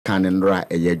kan ndra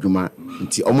eye adwuma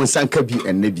nti omo sanka bi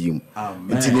ennabium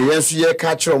nti ne yenso ye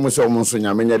ka kire omo so omo so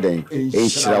nyamenye den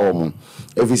enhyira omo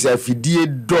efisa fidie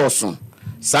doso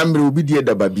sambre obi die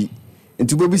dababi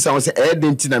nti bobi sa won se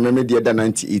denti na meme die da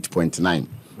 98.9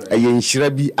 eye nhyira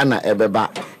bi ana ebeba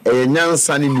eye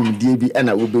nyansa ne nimdie bi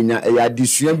ana wobenya eye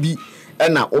adesua bi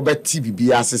ana obeti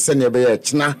bibia asese ne be ye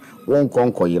kina won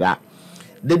konkoyira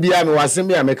de bia me wasem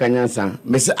bia me kanyansa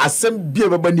me se asem bia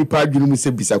beba nipa adwunu mu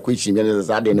se bisa question me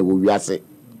se ade ne wo wiase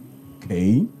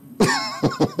okay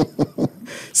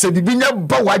se bibinya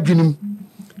ba wadwunu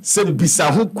se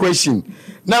bisa ho question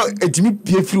now etimi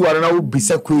pie free wara na wo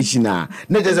bisa question na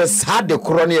je se ade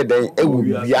koro ne den e wo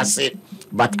wiase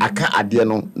but aka ade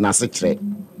no na se kire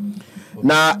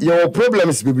na your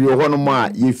problems bibiri ho no ma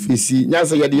ye fisi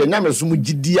nyansa ye de nyame so mu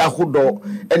gidi ahodo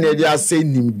ene e de ase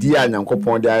nimdi a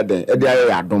nyankopon de aden e de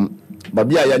aye adom ba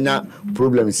bia ya nya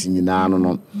problems nyina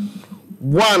no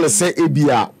one say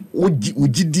ebia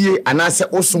ugidie anase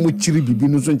osumu chiri bibi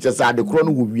no so nche sa ade kro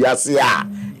no wo wiase a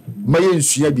maye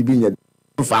nsua bibi nya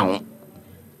fa ho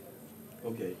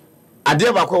okay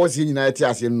ade ba kwa wo se nyina ati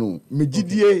ase no me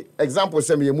gidie example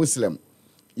say me muslim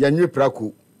ya nwe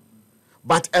prako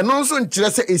but eno nso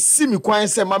nkyere se esimi kwan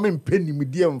se ma me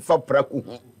mpenimdie mfa prako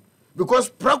ho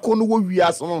because prako no wo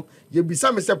wiase no ye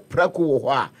bisa me se prako wo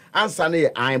ho a ansa na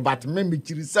ye an but me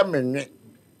chiri se menwe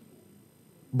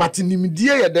but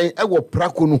nimdie ye den e wo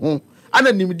prako no ho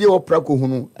ana nimdie wo prako ho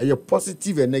no e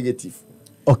positive and negative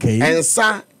okay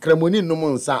ensa kremoni no mo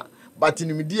nsa but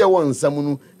nimdie wo nsam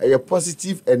no e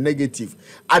positive and negative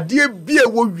ade bia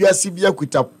wo wiase bia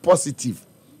kuta positive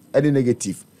and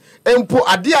negative empo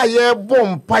ade a ye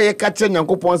bompa ye ka che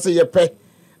nyankopon se ye pe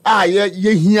a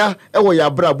ye hia e wo ya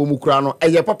bra bomu kura no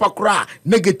ye papa kura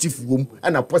negative wom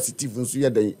ana positive nso ye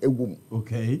den ewom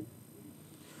okay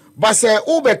but say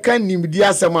ube kan nimdi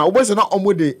asema ube se na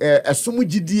omode esomu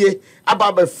gidie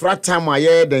aba be fratama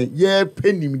ye den ye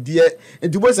penimdie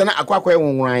enti ube se na akwakwa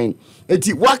enwonwan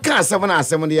enti waka asema na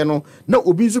asema de no na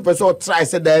obi nso pese o try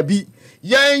se da bi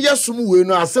yen yesum we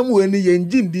no asem we ni yen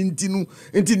gindi ntinu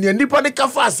enti ne nipa de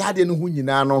kafa asade no hu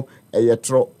nyina no eye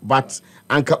tro but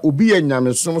anka obi ye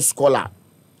nyamesom scholar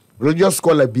religious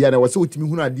scholar bia na wose otimi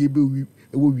hu na ade be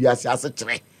ewo wiase ase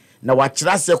kire na wa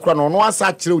kire ase kro no no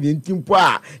asa kire o ntimpo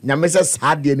a nyamese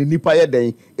sade ne nipa ye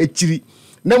den ekiri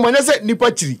na mo nyese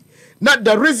nipa kiri na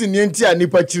the reason enti a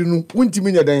nipa kiri no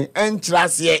wuntimi nya den en kire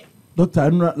ase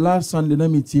Doctor last Sunday na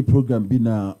meet program bi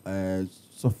na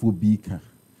sofobika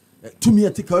to me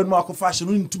atika when ma ko fashion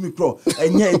un to me kro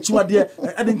enye echiwade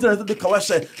ade internet de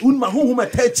kawashe un ma honhom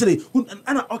atachire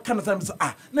ana o kana time so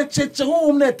na cheche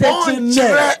honhom na atachire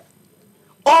ne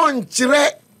on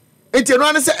chire enti no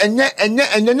ane se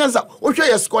enye nyansa wo hwe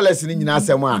ye scholars ni nyina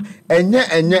asem a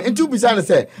enye enti ubisa ne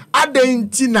se ade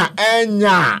enti na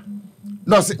enya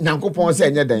no se nyankopon se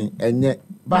enye den enye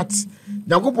but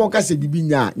nyankopon ka se bibi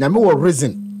nya nyame wo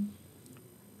reason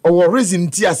or reason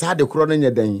ti asade kro no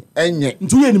nye den enye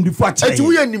ntu ye nimdifu a kire enti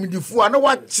wo ye nimdifu a na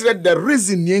wa kire the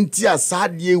reason ye nti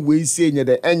asade we se nye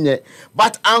den enye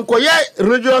but ankoye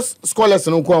religious scholars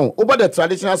no ko over the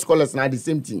traditional scholars na the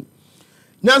same thing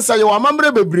nyansa ye wa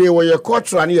mamre bebre wo ye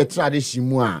cultural na ye tradition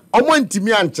mu a omo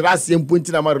ntimi ankira asem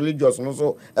ponti na ma religious no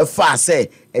so e fa se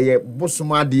eye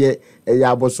bosoma de eye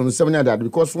abosom sem na that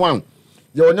because one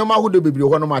ye onyama ho de bebre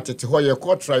ho no ma tete ho ye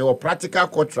cultural ye practical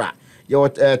cultural your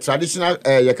traditional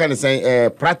you can say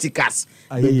practicals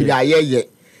bebre ayeye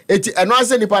eti eno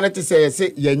ase nipa na te say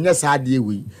ye nya saade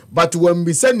wi but when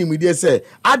be say nimdie say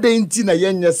adenti na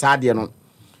ye nya saade no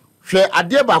hwe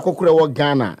ade ba kokore wo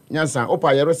Ghana nyansa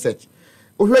opa ye research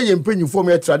ohwe ye mpanyufo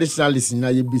me traditionalist na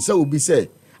ye bisa obi say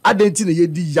adenti na ye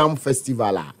di yam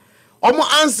festival a omo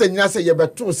answer nyina say ye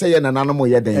beto say ye nananom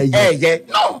ye den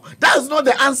no that's not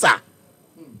the answer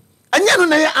anya no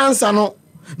na ye answer no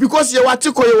because you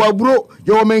watiko you wabro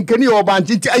you menkani you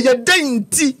banchi ti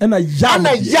ayedenti na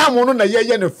yam no na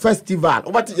ye no festival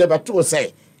obati ye beto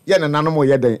say ye nananom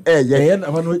ye den na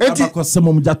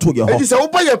abakosemom jato ye ho it is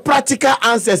oba ye practical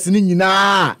answers ni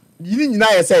nyina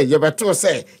ye say ye beto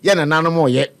say ye nananom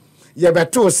ye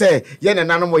beto say ye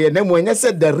nananom ye na mo nya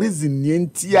say the reason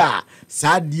yenti a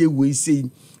saade we say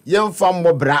ye mfa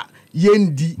mbobra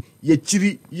yendi ye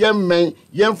chiri ye men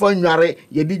ye mfa nware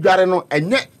ye di dware no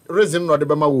enye reason no de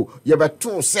bema wo ye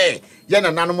beto say ye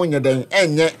nananom nye den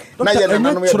enye na ye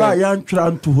nananom ye try yan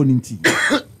twa nto ho ninti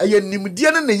ye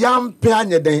nimdie ne yampe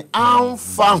anye den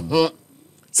amfa ho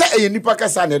say ye nipa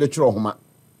kasa na de twro homa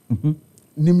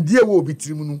nimdie wo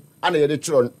obitirim nu ana ye de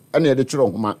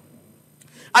twro homa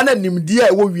ana nimdie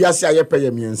wo wiase a ye pɛ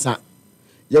ye miensa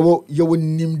ye wo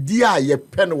nimdie a ye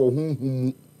pɛ no wo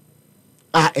honhom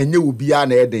a enye wo bia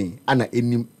na eden ana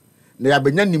enim na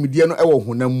yabenya nimdie no ewo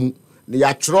honam mu na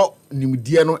yatro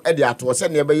nimdie no e de ato se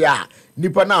na ebe ya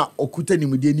nipa na okuta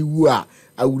nimdie ni wu a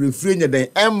awurefire nya den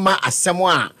emma asem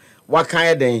a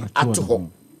wakan den ato ho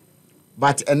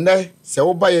but enne se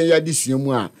wo ba ye ya di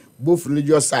suamu a both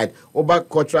religious side oba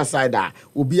cultural side a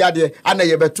obi ade ana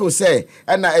ye beto se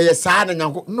na eye saa na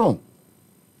nyanko no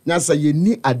nyansa ye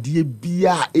ni ade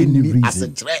bia eni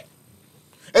asechre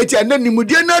eti enne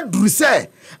nimudie na duru se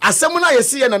asem na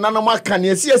yesi ye nananam aka na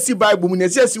yesi bible mu na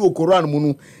yesi wo Quran mu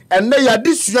no enne ya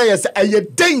de sua ye se eye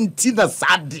denti na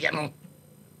saade no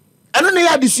enne na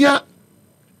ya de sua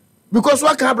because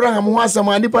waka Abraham ho asem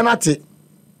anipa na te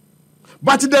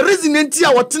but the reason enti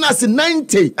a wotena se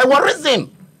 90 e wo reason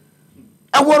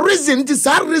our reason this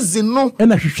reason no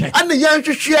na hwehwe ana yan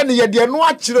hwehwe na ye de no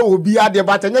akire obi ade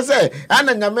but anya say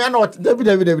ana nyame na David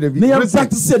na yan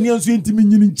practice ne yanso intimi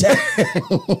nyini nche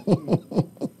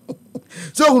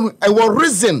so our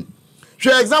reason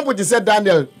for example you said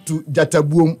Daniel to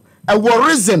Jatabuom our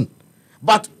reason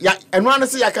but ya eno an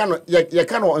say ya kan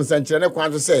onsankire ne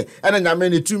kwan so say ana nyame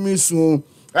ne tumi su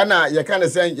ana ye kan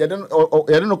say ye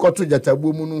no koto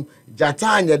Jatabuom no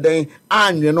jata anye den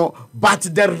anye no but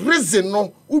the reason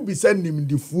no ubisa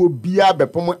nimdifuo bia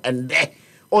bepom ende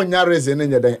onya reason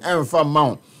nye den emfa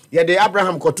maun ye de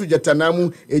Abraham koto jata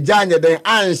namu eja anye den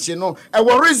anhye no e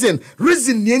wo reason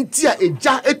ne ntia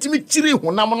eja etimi chiri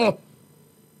honam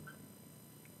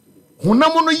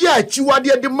no ye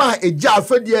achiwade de ma eja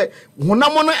afade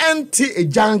honam no enti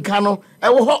eja nka no e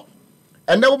wo ho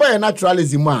ende wo ba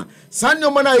naturalism a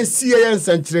sanyo na esie ye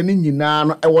nsankyere ni nyina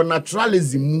no e wo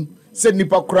naturalism mu se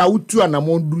nipa kura utu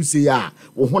anamon duru se ya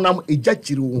wo honam eja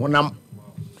chiri wo honam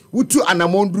utu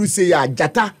anamon duru se ya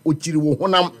jata o chiri wo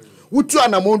honam utu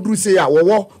anamon duru se ya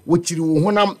wo chiri wo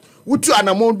honam utu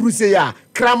anamon duru se ya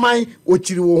kraman o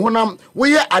chiri wo honam wo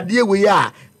ye ade we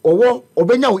ya owo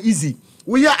obenya wo easy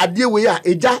wo ye ade we ya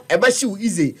eja ebehye wo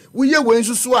easy wo ye we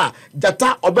nsusu a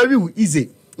jata obawi wo easy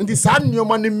nti saa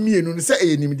nneoma ne mienu no se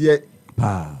eyenimde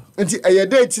pa nti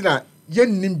eyede ti na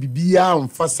yennim bibia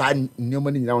mfa saa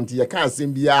nneoma ne nyina nti ye ka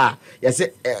asem bia ye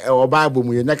se Bible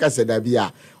mu ye nyaka se da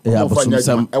bia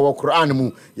omofanya ewo Quran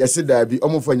mu ye se da bi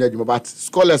omofanya djuma but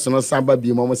scholars no samba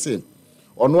bi mo se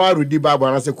ono arudi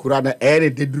Bible na se Quran na ere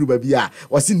de duru ba bia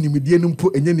wo se nimdie no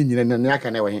mpo enye ne nyina ne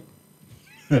aka na we he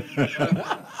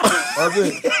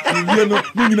oze nimdie no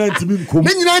nyina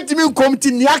ntimi nkom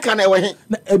ti ne aka na we he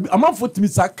na amafo timi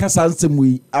sa kasa nsem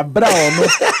yi abra ono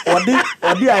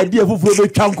odi idea fufuo be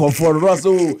twa nkofo ro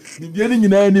so nimdie no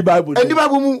nyina ni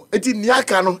Bible mu eti ne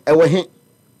aka no e we he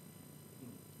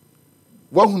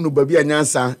wahunu babi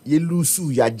anyansa ye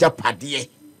lusu ya japade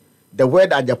the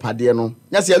word ajapade no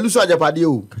nyase ya lusu ajapade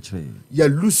o ya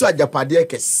lusu ajapade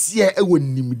kese e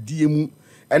wonimdie mu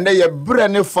ende ye bre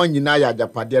ne fa nyina ya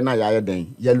ajapade na ya yeden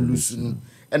ya lusu nu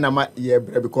ena ma ye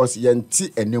bre because ye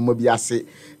nti enemo bi ase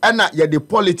ena ye the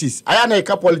politics aya na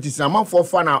ka politics na manfo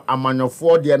fa na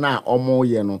amanyofo de na omo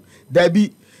ye no da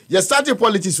bi ye start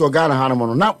politics o Ghana hanamo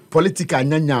no na political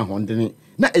nyanya hondene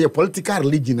na ye political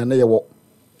religion na ye wo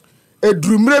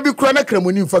edrumre bi kura na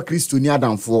kramoni mfa Kristo ni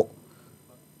adamfo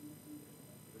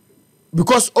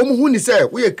because hu ni say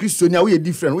we are Christian we are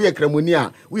different we are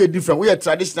Cremonia we are different we are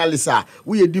traditionalist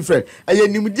we are different aye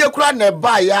nimdie kura na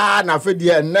ba ya na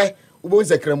afedie ne wo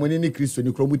say Cremoni ni Christian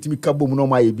ni kromutimi kabom no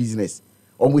my business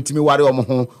omutimi ware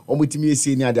ho omutimi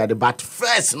esi ni ade but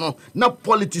first no na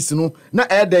politics no na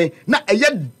eden na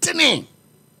eye dene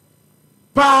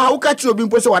pa uka chi obi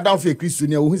mpo se wadan fe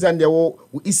Christian wo hu say de wo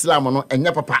Islam no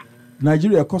enya papa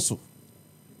Nigeria koso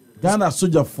Ghana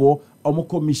soldier for omo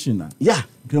commissioner yeah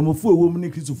Kremofo ewo mu ni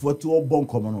Christopher to obon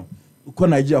komo no ko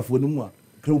Nigeria fo no mu a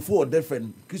Kremofo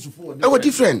different Christopher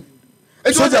different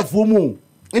soldier for mu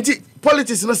nti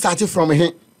politics no started from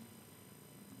here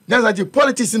that's why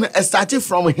politics no started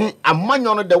from here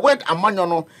amanyo no the word amanyo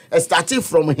no started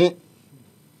from here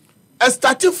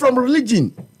started from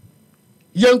religion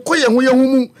yenko ye ho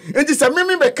mu nti se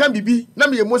meme be kan bibi na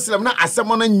me Muslim na asem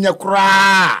no nya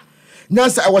kura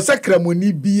nyansa I was a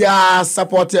Cremoni bia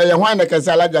support ya hwan na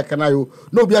kasa Alhaji Akanayo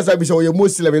no bia sa bi se wo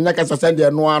Muslim nya kasa send de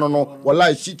no ano no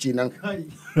wallahi shichi nan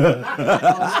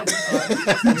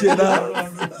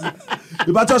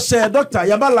you better share doctor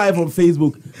yaba live on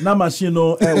Facebook na machine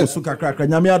no usuka krakra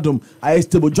nyame adom I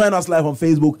stable join us live on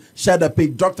Facebook share the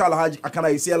page Dr. Alhaji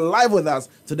Akanayo is here live with us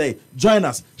today join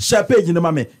us share page in the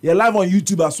mame you're live on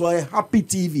YouTube as well Happy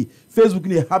TV Facebook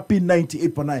ni Happy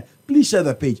 98.9 please share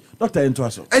the page Dr.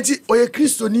 Entoaso enti oye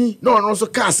Kristoni no so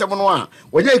ka asem no a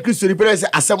oye Kristoni pere se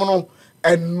asem no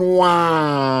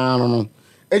enoa no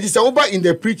enti se oba in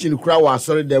the preaching crowd wa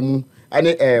sorry dem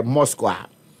ane Moscow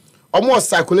almost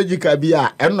psychological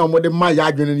bia eno mo de ma ya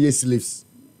adwene ne slaves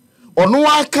ono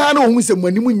aka na ohun se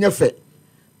manimu nyefe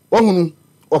ohunu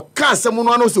oka asem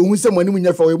no ano so ohun se manimu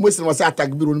nyefe o muslim o say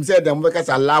atakbiru nim say dem be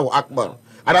kasa Allahu akbar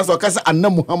ada so kasa anna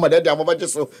Muhammad dem ba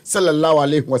jeso sallallahu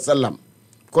alaihi wasallam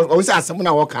because o say asem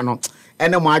na wo ka no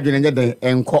ene mo adwene nye den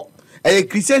enko a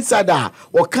Christian sada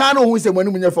o ka no ohun se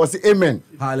manimu nyefe o say amen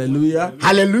hallelujah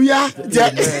hallelujah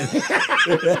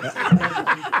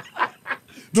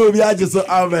no obi ajeso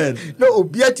amen no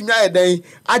obi atimi ayeden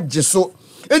ajeso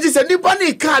enti se nipa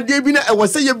ni ka de bi na e wo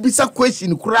se ye bisa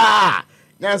question kura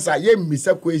nyansa ye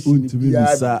misa question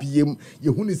bia biem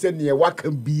ye hunu se ne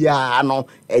waka bia no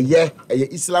eye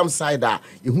Islam side a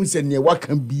ye hunu se ne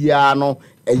waka bia no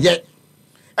eye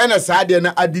ena saade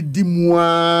na adidi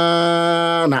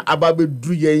mua na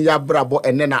ababedru ye ya brabo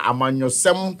ene na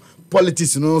amanyosem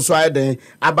politics no so ayeden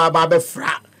ababa be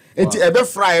fra enti e be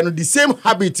fra no the same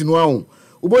habit no ahun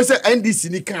ubo se NDC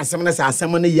ni kan asem na sa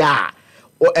asem ne ya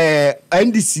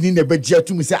NDC ni na begia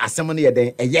tum se asem ne ye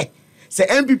den eye se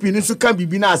MPP ni so kan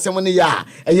bibi na asem ne ya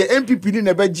eye MPP ni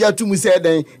na begia tum se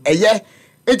den eye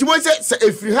etimo se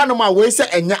efiri hanom a we se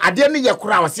enye ade ne ye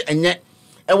kora wase enye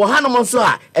e wo hanom so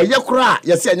a eye kora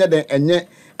ye se enye den enye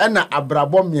na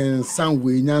abrabo miensan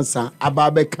we nyansa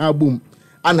ababe kan bum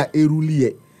ana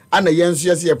eruliye ana yenso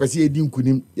yesi yepese edi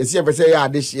nkunim yesi yepese ya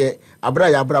adehye abra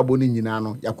ya abrabo ni nyina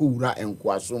no yakowura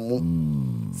enkoaso mu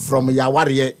from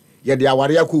yaware ye de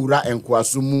yaware yakowura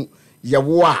enkoaso mu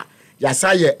yewo a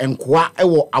yasa ye enkoa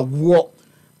ewo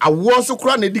awo so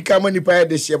kura na dika ma nipa ya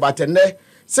dehye batene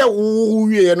se wo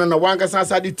wie no na wanka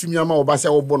sansa de tumi ama oba se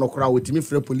wo bo no kura wotimi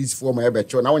frɛ police for ma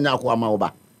yebecho na wonya akwa ama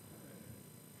oba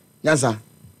nyansa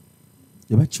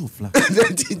yebecho fla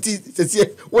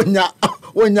se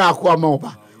wonya akwa ama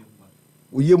oba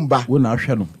uyemba wona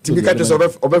ahwe no tibika to so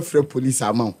obefrɛ police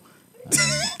ama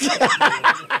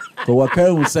ko wakai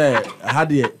hu say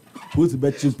hade police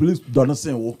police don't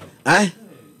say wo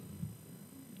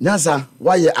nyansa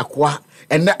waye akwa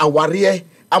ene aware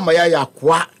ama ya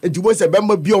akwa ejubo se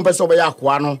bemma bi on pese obeya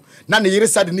akwa no na ne yire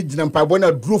sade ne gina mpabo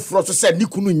na duro fro so se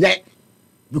nikunu nye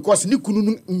because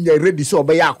nikunu nye ready so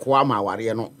obeya akwa ma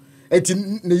aware no enti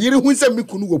ne yire hu se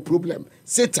mikunu go problem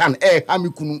Satan ha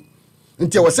mikunu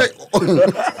nti wo se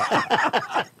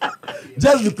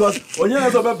just because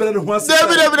onye so be bele ho ase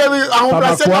David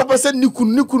ahon se na pese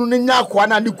nikunu ne nya akwa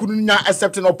na nikunu nya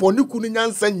accept no po nikunu nya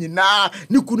nsa nyina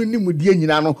nikunu ni mudie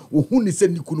nyina no wo hu ni se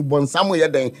nikunu bonsam ye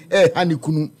den ha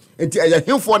nikunu enti eye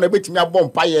hemfo na betimi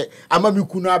abompa ye ama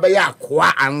mikunu abeya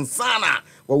akwa ansana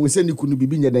wo se nikunu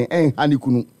bibi nye den ha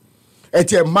nikunu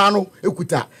eti mano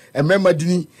ekuta emema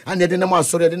dini ane de na ma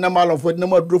sori de na ma lofo de na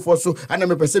ma durofo so ana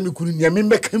me pese mikunu ne me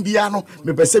meka bia no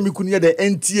me pese mikunu ye de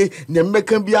entie ne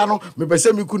meka bia no me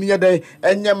pese mikunu ye de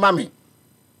enye mame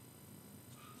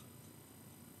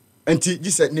enti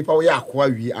gise nipa wo ya akwa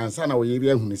wi ansa na wo ye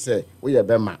ria hunu se wo ye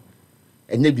bema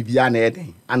enye bibia na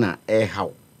eden ana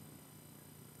haw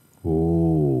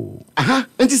aha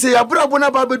enti se ya brabo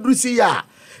na ba bedru si ya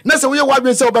na se we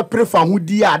wadwen se obe prefer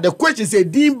hudi a the question say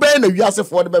din be na wiase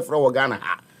for the be fra wo Ghana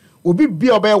ha obi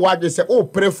bia obe wadwen se o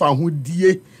prefer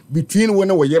hudie between wo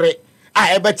na wo yere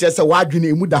a ebe che se wadwen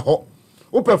emu da ho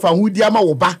o prefer hudi ama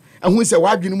wo ba ehun se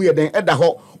wadwen mu ye den eda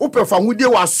ho o prefer hudie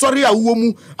wa sori a wo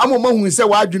mu ama ma hun se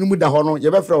wadwen mu da ho no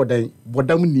ye be fra wo den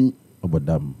bodam ni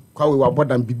obodam kwa we wa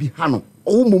bodam bibi ha no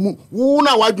o mumu wo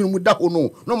na wadwen mu da ho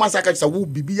no masaka se wo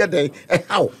bibi ye den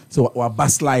how so wa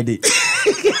backslide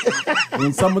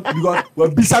when some because we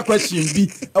bisa question bi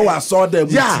e wa saw them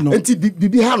yeah enti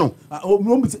bibi ha no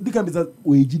they can be that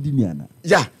we gidi ni ana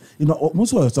yeah you know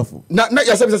most of yourself na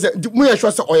yourself say mu ya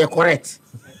sure say o ye correct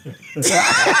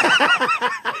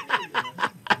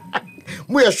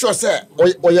mu ya sure say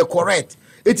o ye correct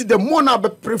enti the more na be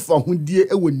prefer hundie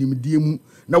e wo nimdie mu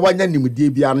na wanya nimdie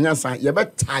bia no nyansa ye be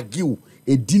tagiu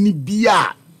edini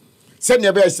bia se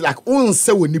ne be like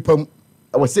unse wo nipam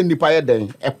I was saying nipa ye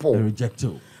den epo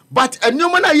rejected but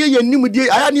enyoma na ye nimdie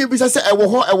aya na ebisa se ewo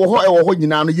ho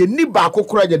nyina no ye ni ba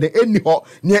kokora ye den eni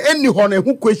ho na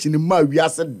ehu question ma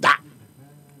wiase da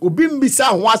obi mbisa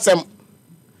ho asem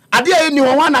ade aye ni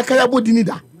ho na kaya bodini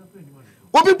da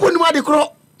obi ponu ade kro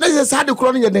na ye sa ade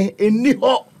kro no ye den eni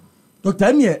ho Dr.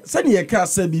 Anie sani ye ka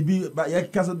se bibi ye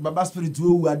ka se baba spirit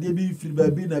wo ade bi firi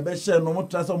ba bi na be share no mo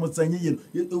trasa mo sanye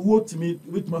ye wo timi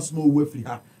witma smo wo firi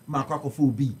ha ma kwakofo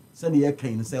obi sani ye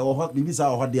kan se wo ho bibi sa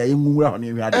ho de ye nwura ho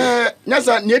ne wi ade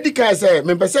nyasa ne di kan se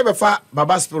me pese be fa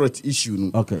baba spirit issue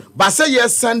no okay ba se ye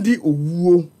sandi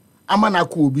owuo amana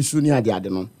ko obi so ni ade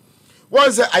no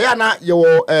was ayana yo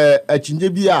achinje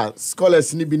bi a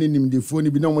scholars ni bi ni nimdefo ni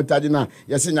bi no mutaje na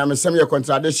yese nyamesem ye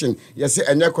contradiction yese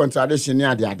enye contradiction ni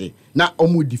ade na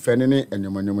omu defend ni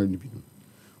enyomanyoma ni bi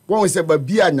When we say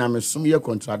babia nyame som ye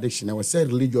contradiction, and we say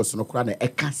religious no kra na e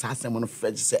ka sa asem no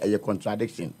fetch say a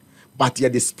contradiction, but ye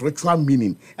the spiritual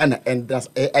meaning and that's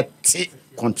a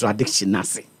contradiction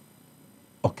nase.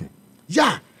 Okay.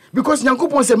 Yeah, because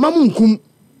Nyankopon say mamunkum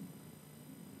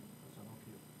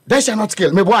they shall not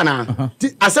kill me bwana.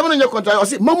 Asem no ye contradiction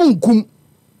say mamunkum.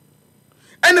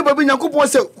 Ene babi Nyankopon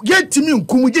say ye timi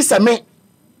nkum gi se me.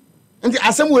 Nti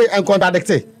asem we en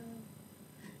contradict.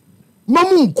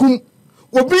 Mamunkum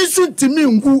obi su timi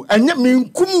nku anya me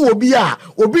nkum obi a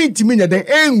obi timi nya den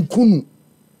enkunu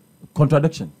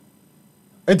Contradiction.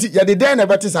 Enti ya de den na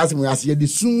betis asem we ase ya de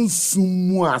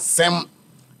sunsumu asem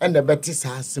and the betis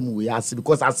asem we ase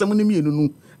because asem no mienu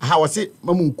nu ha wo se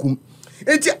mamunkum.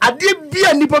 Enti ade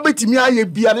bia nipa betimi aye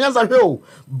bia na yansa hwe o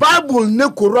Bible ne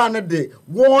Quran de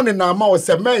won na ma wo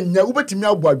se manya wo betimi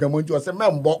abo adwamo nti wo se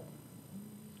membo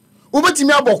wo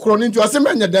betimi abokro nti wo se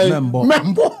manya den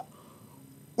membo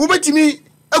ubetimi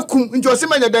akum nti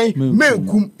osemanya dan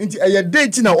menkum nti eye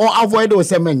date na o avoid o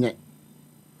semanya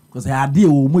because I ade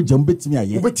o mo jam betimi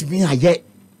aye ubetimi aye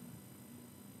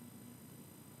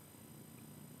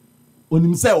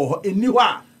onim se o eni ho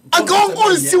a aka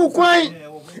on si ukwan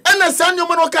ena sanyo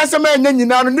mo no ka semanya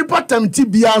nyina no nipa tamti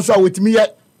bia so a wetimi ye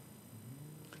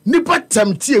nipa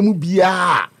tamti emu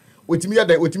bia wetimi ye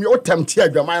dan wetimi o tamti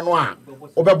adwaman no a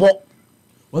obebo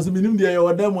was minim de ye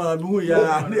odam a mi hu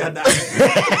ya na da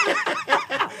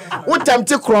wo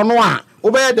tamti kro no a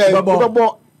obeye dan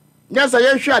obebo nyasa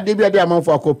ye hwe ade bia de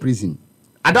amanfo akọ prison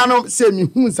adano se mi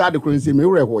hu sa de kro se mi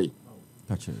wure hoy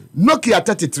Nokia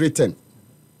 3310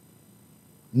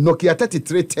 Nokia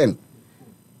 3310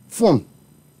 phone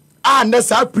na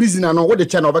sa prison no wo de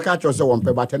che na obeka cho se won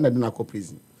pe but na de na akọ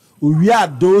prison we are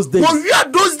those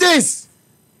days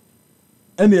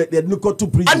and they didn't go to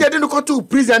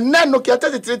prison na Nokia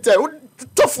 3310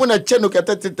 to phone na che Nokia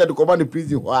 3310 ko ba ne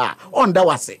prison ho a on da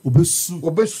wase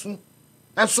obesu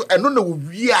and so eno na wo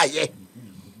wi aye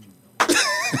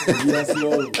yes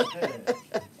Lord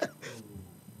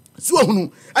so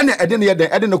hunu ana ede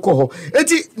ne ko ho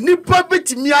enti nipa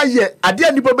betimi aye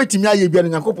ade nipa betimi aye bia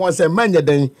Nyankopon se manye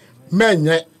den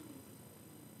menye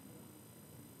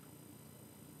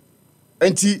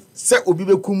enti se obi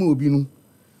bekum obi nu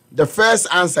the first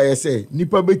answer you say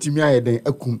nipa betimi aye den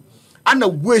akum ana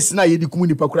ways na yedi kum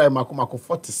nipa kura makoma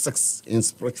 46 in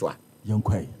spiritual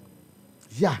yankwai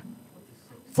yeah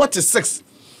 46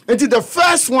 enti the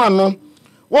first one no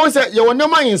one say you no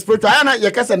man in spiritual na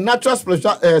you can say natural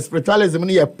spiritualism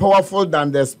is powerful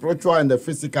than the spiritual and the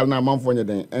physical na man for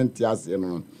den enti ase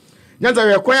no nyanta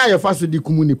we kwan ya fa so di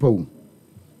kum nipa wu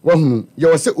wo hunu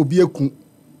you say obi akum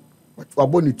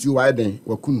waboni tu wa den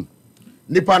wakunu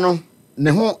nipa no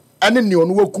ne ho ane ne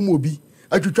ono wakum obi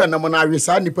atwitwa na mo na awe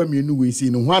saa nipa mienu we si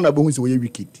no ho ana bo hu se we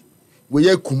wicked we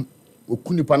yakum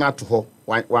okun nipa na to ho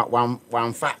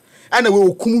wanfa ana we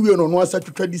okum we no no asa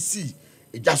twitwa di si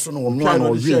eja so no no ana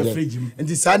owe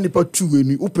enti saa nipa tu we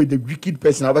ni upe the wicked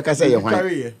person obeka say ye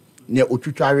hwan ne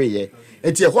otwitwa we ye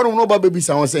enti e hono no ba baby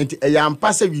sa won say enti e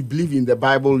yampa say we believe in the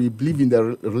Bible, we believe in the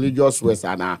religious ways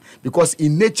ana because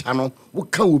in nature no wo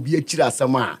kan obi akira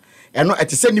asama eno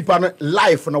etese nipa no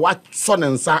life na wa so ne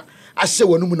nsa ahye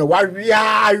wonum na wa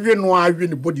awe no awe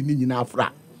ne body ni nyina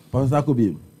afra pastor ko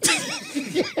bi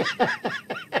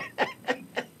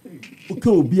uka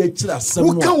obi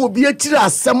akira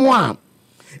asem a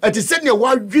etese ne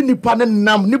wa awe nipa ne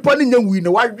nam nipa ne nya wi ne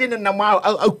wa awe ne nam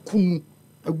akun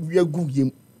agu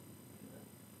yem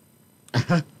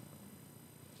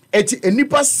eti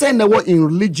enipa say na wo in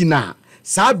religion a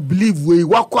sa believe we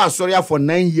wakọ asoria for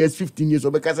 9 years 15 years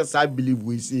obeka say believe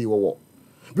we say wo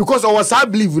because our sa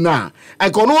believe na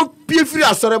and ko no pie free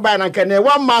asore by na kan e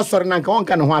wan ma asore na kan won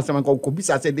kan ho asem kan ko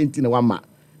bisa say denti na wan ma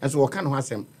and so wo kan ho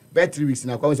asem by 3 weeks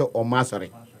na kwa say o ma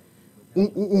asore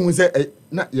say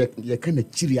na ye kan na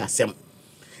chiri asem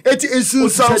eti esu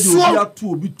so obi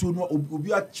atu obi to no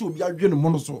obi achi obi adwe no mo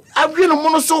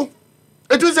no so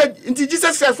it was nti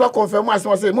Jesus Christ wa confirm as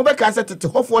say mo be ka say tete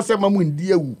hofo say mamu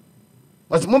ndi awu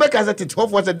was mo be ka say tete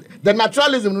hofo say the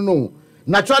naturalism no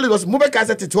naturalism was mo be ka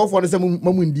say tete hofo say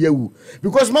mamu ndi awu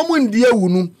because mamu ndi awu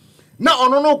no na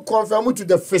ono no confirm to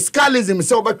the fiscalism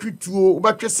say obetwi tuo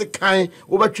obetwe sekan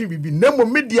obetwi bibi na mo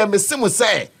media me se mo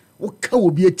say wo ka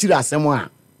obi akiri asem a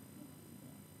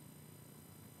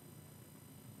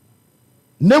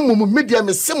na mo media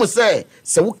me se mo say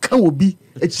se wo ka obi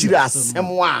akiri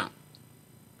asem a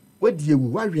wadi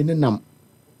ewu wawe ne nam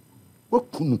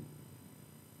wakunu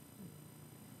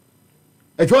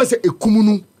ejo say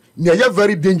ekumunu ne ye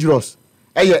very dangerous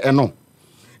eye eno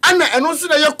ana eno so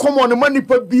na ye common ma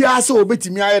nipa bia se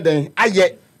obetimi aye den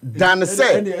aye dan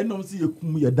say eno se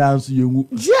yekum ye dan so yenwu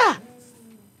yeah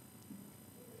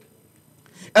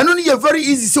And only a very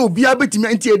easy so be able to me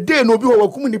a day no be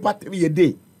over community a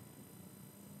day.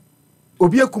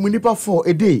 Obia community for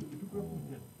a day.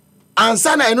 And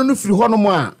sana I don't free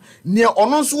honoma near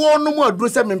onos one no more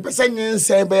dress and person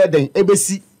say better than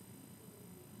ABC.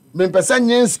 Men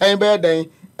person say better than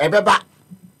ebeba.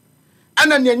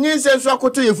 And then your says so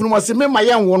to you from was my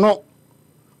young one.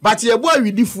 But your boy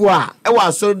with diffua, I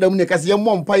was sorry them because your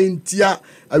mom pine tia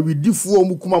with diffua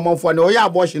mukuma month for no ya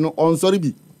abortion on sorry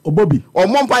be. O Bobby Or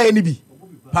mom pie any be.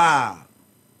 pa.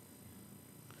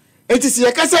 It is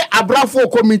a case abrafo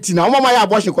committee now. Mama ya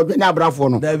abortion could be na abrafo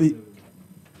no. David.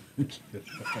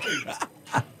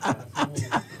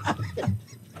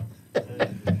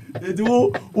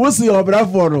 What's your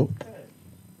bravo?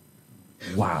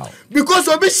 Wow. Because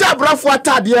obi sha abrafo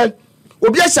atade,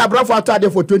 obi sha abrafo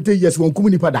atade for 20 years won kum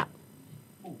nipa da.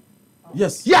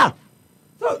 Yes. Yeah.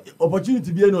 So,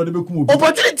 opportunity be no dey be kum.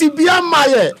 Opportunity be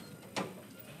amaye.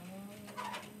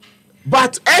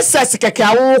 But SS keke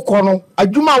awo ko no,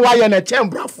 adwuma wa ye na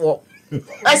chembrafo.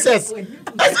 SS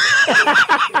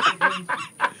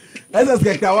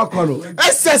keke awako no.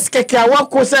 SS keke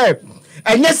awako say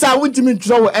enye sa wutimi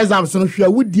ntro exams no hwa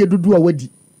wudie dudu a wadi.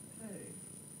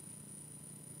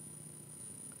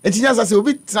 Etinya sa say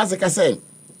obi transeka say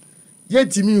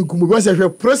yetimi nkumu bo say hwe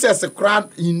process kra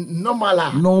in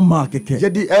normal keke.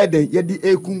 Yedi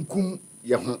ekunkum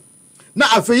ye ho. Na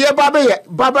afeye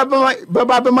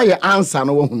baba be ma ye answer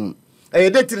no wo hunu.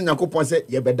 Detiri Nyankopon say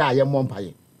ye beda ye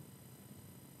mompaye.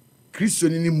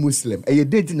 Christian ni Muslim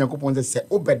date Nyankopon say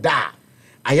obeda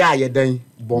aya ye den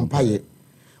bompaye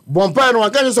no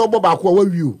aka so obo ba ko wa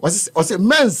wiu o say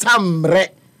men samre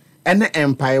ene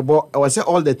empire bo o say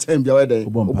all the time be we den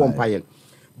bompaye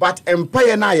but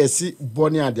empire na ye si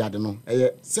boni ade no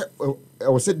say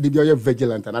o say de be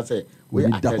vigilant and I say we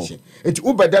attention it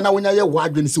obeda na wonya ye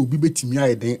wadwen say obi betimi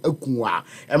aye den akun a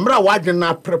emra wadwen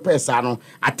na prepare sa no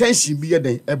attention bi ye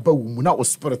den eba wo mu na o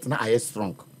spirit na aye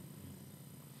strong.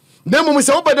 Nemo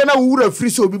se obeda na wura free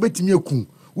so obi betimi akun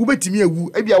wo betimi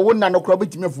awu e bia wo na no kro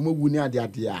betimi afuma wu ni ade a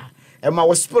e ma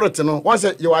wo spirit no won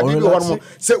say you ade bi ho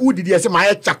se udidi se ma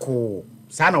ye chako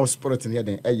sa na wo spirit no ye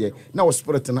den na wo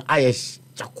spirit no aye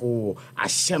chako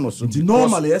ahye no so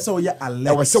normally yes we alert.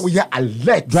 I was say we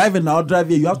alert Driving now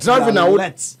you have to driving now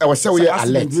alert. I was say we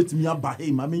alert Betimi aba hey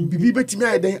I mean bibi betimi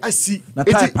aye den asi na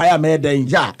type pa me den.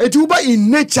 Yeah, it will be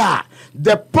in nature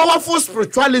the powerful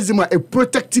spiritualism a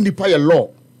protecting the power law.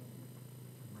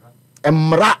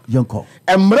 Emra Yonko.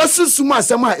 Emra susuma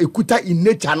asema ekuta in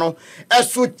nature no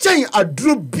eso chen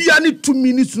aduro bia ni 2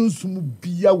 minutes sunsumu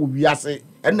bia wo wiase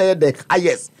ena the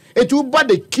highest it will be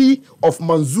the key of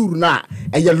manzur na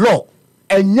eye law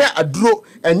enye aduro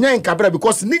enye nkabra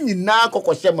because ni nyina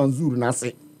kokoshe manzur na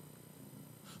se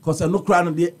cause no kra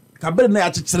no de kabere na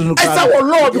ya chichire no kra esa wo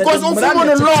law because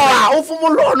ofumu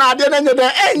law na de na nye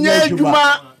de enye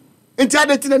adwuma enti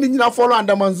adeti na ni nyina follow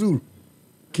under manzur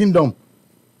kingdom.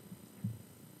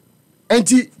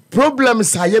 Enti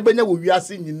problems ha ye benya wo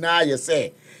wiase nyina ye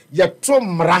se ye to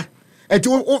mra enti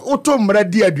o to mra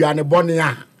di aduane bone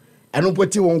a eno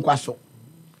poti won kwaso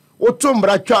o to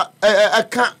mra twa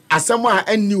aka asem a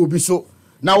ani obi so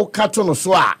na wo ka to no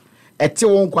so a ete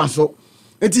won kwaso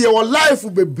enti ye wo life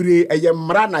bebre ye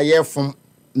mra na ye fom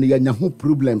na ye nya ho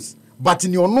problems but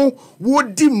ni ono wo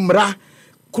di mra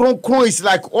kron is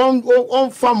like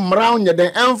on fam round ye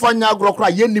den enfa nya grokra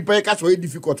ye nipa ye ka so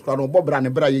difficult kra no bobra ne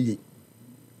bra ye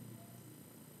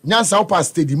nyansa opa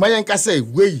steady mayen ka say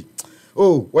wey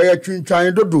oh we ya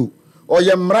twintwan dodo o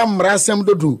ye mra sem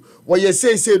dodo we ye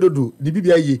say dodo di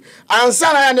bibia yi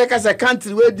ansa na ya ne ka say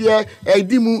country we die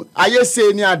edimu aye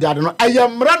say ni ade no aye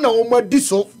mra na o ma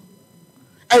diso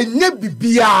enye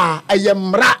bibia aye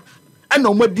mra ana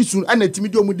o ma diso ana timi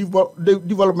di o mu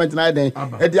development na den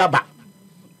e di aba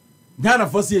Ghana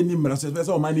for see any mra so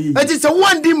so mani it is a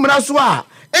one di mra so a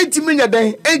entimi nya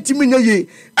den entimi nya ye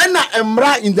ana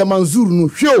emra in the manzur no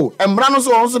hweo emra no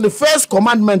so also the first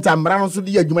commandment emra no so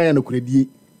di adwuma ya no kuredie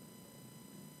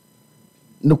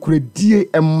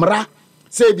emra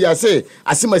say bia say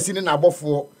asimasini na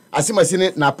abofo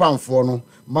asimasini na pamfo no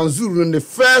manzur no the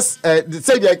first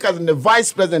say bia the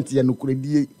vice president ya no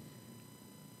kuredie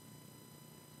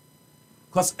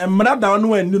cause emra da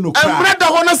no andi no kra emra da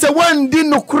ho no se wandi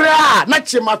no kra na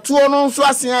chemato no so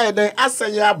asen ya den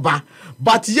asen aba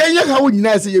but ye ha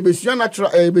wonyina se ye besua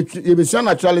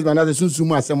naturalism na se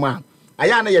sunsumu asem a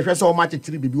aya na ye hwese o ma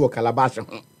chechiri bibi o calabash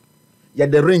ho ye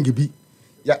de ring bi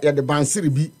ye de bansiri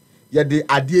bi ye de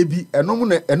ade bi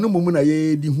enum mu na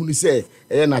ye di hunu se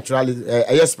ye naturalism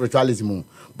ye spiritualism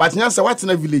but nya se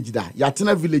watena village da ya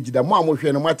tena village da mo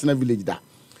amohwe no watena village da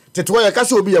tetewa ye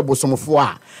kase obi ye bosomfo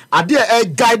a ade e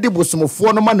guide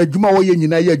bosomfo no ma na adwuma wo ye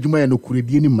nyina ye adwuma ye no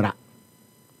kuredie ni mra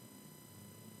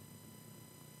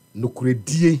no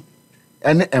kuredie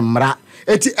ene emra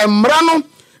eti emra no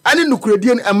ane no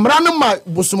kuredie no emra no ma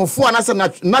bosomfo anase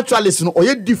naturalist no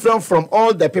oye different from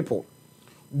all the people.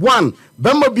 One,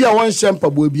 bema bia won shempa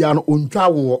bo bia no ontwa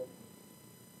wo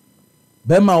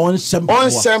bema won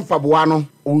shempa bo no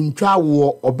ontwa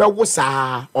wo obewo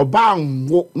saa oba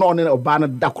nwo na one oba no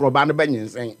dakro oba no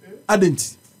benyensen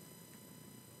adenti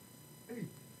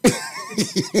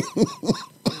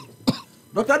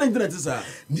Dr. Adenti sir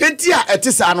yenti a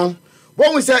etisa no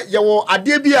won se ye wo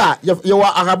ade bia ye wo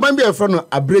ahaban bia efro no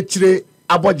abrechire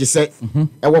abogese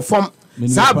e wo fom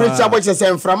sa abrechi abogese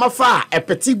se mframa fa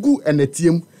epeti gu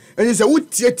enatiem eni se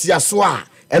wutietia so a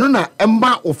eno na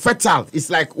emba o fertile it's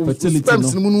like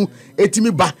sperms no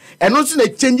etimi ba eno so na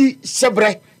change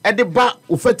shebre e de ba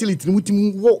o fertility no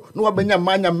mutimi wo no wabanya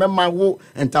manya mema wo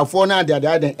entafo na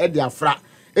ade e de afra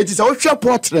eti se wo hwe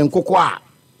portrait nkoko a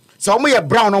se omo ye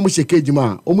brown omo sheke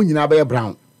ejima omo nyina ba ye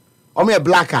brown omo ye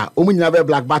black a omo nyina ba ye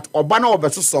black but oba na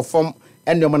obeso so form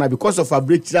ene omo na because of a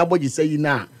break abogi say yi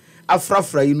na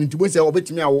afrafra yi no ntibo se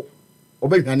obetimi awo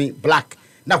obehwane black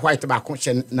na white ba ko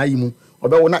hye na yimu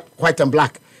obewo na white and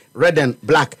black red and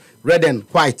black red and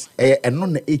white eno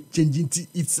na changing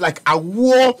it's like a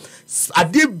war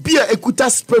ade bia ekuta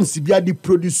sperms bia di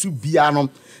produce bia no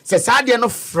se saade no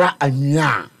fra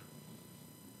anwa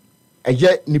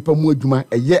nipa mu adwuma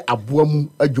aboa mu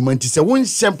adwuma nti se won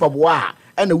hyempabo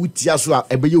a na wutia so a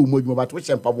ebeye wo mu adwuma but wo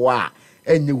hyempabo a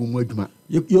enye wo mu adwuma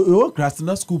yo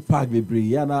Krasna school park bebre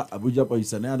ya na Abuja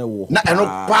police na wo na eno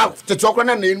park te chokro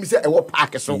na nim se ewo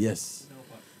park so yes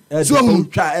so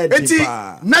eti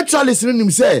naturalist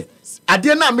nim say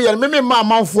ade na me me ma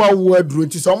amanfo awo aduro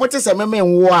nti so mo te se me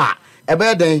nwo a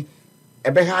ebe den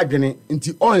ebe ha adwene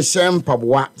nti on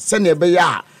hyempabo se na ebe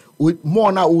ya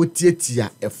mo na otietia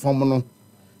efom no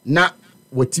na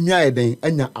watimi ayeden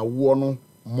anya awo no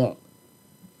mo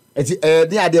eti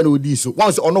de ade na odi so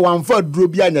once ono wanfa duro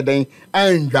bi anya den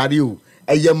andware o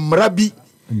eye mra bi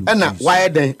na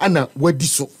wayeden ana wadi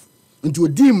so nti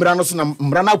odi mra no so na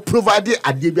mra na provide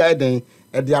ade bi ayeden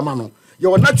e de ama no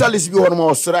your naturalist bi hono ma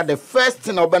osora the first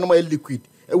thing na obenoma liquid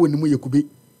e wonimu yekube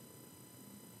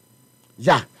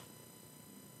ya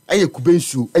eye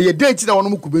kubensu eye date na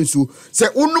wonom kubensu se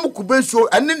wonum kubensu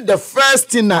and the first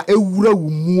thing na ewura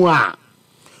wumu a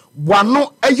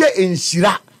wano eye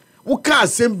enhira wo ka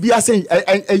asem bia se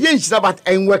eye enhira but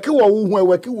enweke wo hu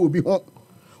enweke wo bi ho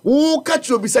wo ka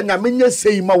chi obi se nyamenya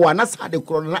sei ma wa na sade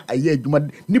kro na eye adwuma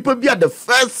nipa bia the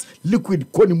first liquid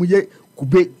konimu ye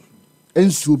kube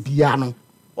ensu bia no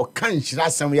o kan enhira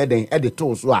asem ye den e de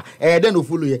to so a den no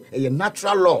follow ye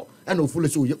natural law and no follow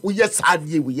so ye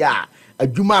sade we ya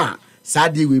adwuma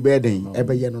saade we be den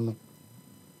ebeye no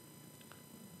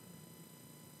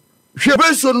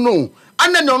hwebe so no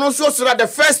ana ne ono so sora the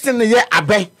first thing ye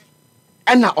abe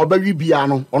na obawi bia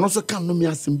no ono so kan no mi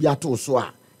asem bia to so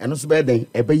a eno so be den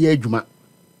ebeye adwuma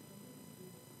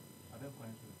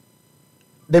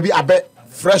debi abe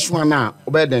fresh one na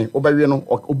obe den obawi no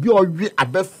obi owi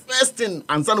abe first thing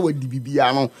ansa na wadi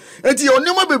bibia no enti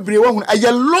onema bebre wo hu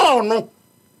aye law no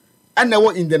ana wo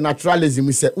in the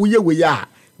naturalism say uye we ya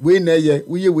we na ye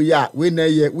uye we ya we na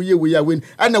ye uye we ya we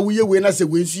ana uye we na say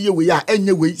we nsu ye we ya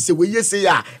enye we say we ye say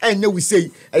ya enye we say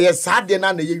eye saade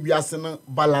na na ye wiase no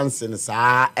balance ne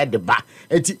saa edeba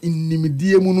eti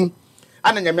inimdie mu no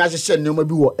ana nyame ahyehye nneoma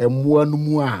bi wo emoa no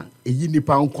mu a eyi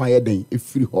nipa nkwa ye den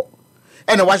efiri ho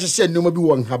ana wahyehye nneoma bi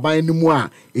wo nhaban no mu a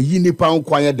eyi nipa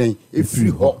nkwa ye den efiri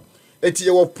ho eti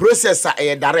ye wo processor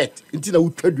eye direct nti na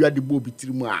wotwadua de bo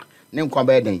bitiri mu a ne nkwa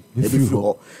ba den ebefiri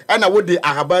ho ana wode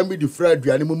ahaban bi de fra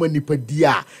aduane mu manipa di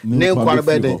a ne nkwa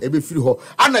ba den ebefiri ho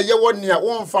ana ye woni a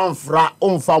wonfa mfra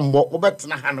wonfa mbo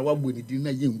wobetena ha na wabɔ ni di na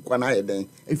ye nkwa na ye den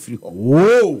efiri ho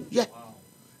wo ye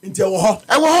nti ewo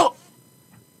ho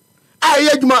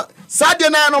aye adwuma sade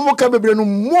na no mo ka bebre no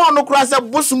mo no kura se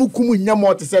bosum kum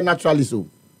nyamo te se naturalist o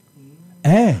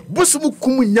bosum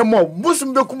kum nyamo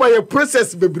bosum be kuma ye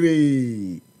process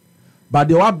bebre but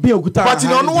they wa be okuta but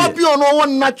no wa be no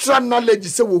one natural knowledge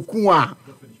se woku a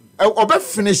obe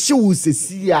finish wo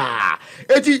sesi a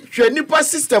eti hwe nipa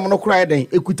system no kura den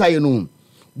ekuta ye no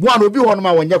bo an obi ho no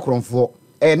ma wonye kronfo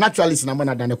naturalist na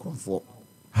mana dane kronfo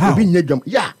obi nyedwam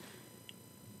ya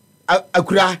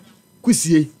akura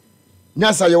kusie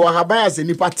nyasa ye wa haban ase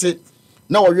nipa te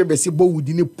na wowe bese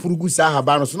bowudi ne purugu sa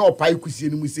haban no so na opai kusie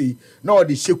no mu sei na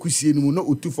ode hye kusie no mu na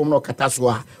otu fom na okata so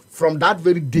a from that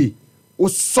very day o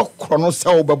sokro no se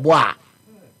obebo a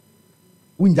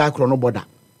wunja kro no boda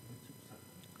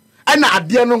ana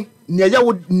ade no ne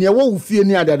ye wo fie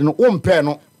ni ade no wo mpe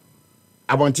no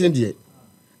abonten de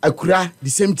akura the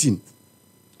same thing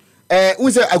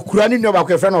we say akura ni no ba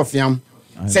ko friend of yam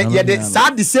say ye the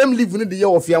sad the same live no the year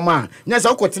of yam a nya say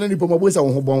okotene ni pomo bo say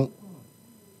wo ho bon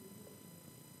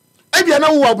ebia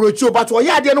na wo abrocho but wo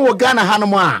ya de no wo Ghana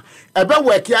hanom a ebe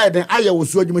work ya den aye wo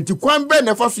su adwuma ti kwan be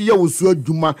na fa so ye wo su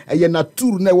adwuma eye na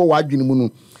tour na wo adwene mu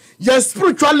no yes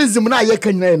spiritualism na ye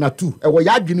kan na tour e wo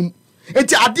ya adwene mu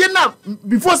enti ade na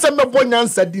before say me bo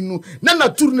nyansa di no na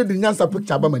tour no de nyansa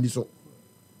picture ba mani so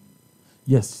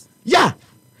yes yeah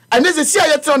and this is here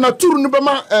yet na tour no be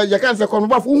ma ye kan say kon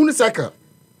ba fu hu ni cycle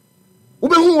wo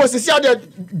be hu wo se sia de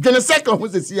dwene cycle hu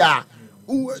se sia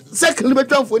second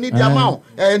between for need the amount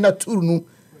na tour no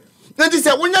then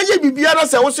say wonya ye bibiara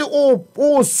say wo say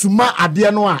oh suma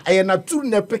ade no a na tour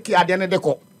na peke ade ne de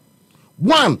ko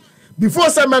one before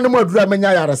say me no madura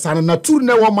menya yare san na tour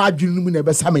na wo ma adwunu mu na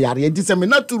be sam yare enti say me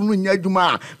na tour no nya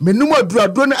adwuma me no madura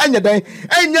do no anya dan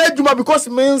anya adwuma because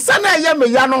me nsa na ye me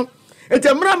ya no enti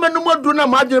mra me no madura na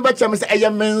ma adwunu be chem say eye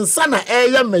me nsa na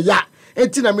eye me ya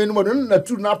enti na me no madura na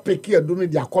tour na peke ado no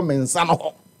dia ko me nsa no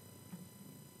ho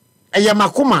eye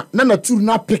makoma na tour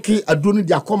na peke aduro no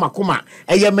dia koma koma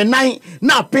eye menan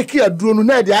na peke aduro no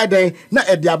na e dia den na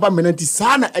e dia ba menanti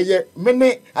sa na eye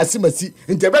mene asimasi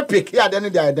nti be peke ade no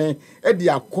dia den e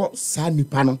dia ko sa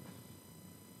nipa no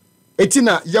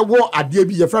etina ye wo ade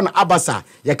bi ye fra na abasa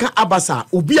ye ka abasa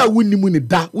obi a wonimu ni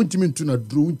da wontimi ntu na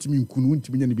duro wontimi nkunu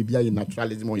wontimi nya ne bibia ye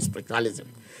naturalism or spiritualism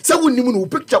se wonimu no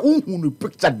picture unhu no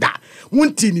picture da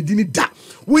wonti ni dini da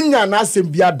wonya na asem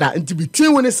bia da nti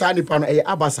between woni sa nipa no eye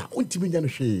abasa wontimi nya no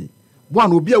hwe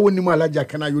bwana obi a wonimu Alhaji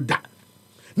Akanayo da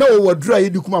na wo wadura ye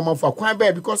dikuma amanfa kwan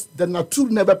ba because the nature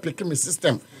never pick me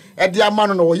system e dia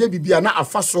amano no wo ye bibia na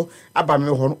afaso aba me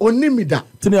ho no onimi da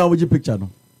tini a woji picture no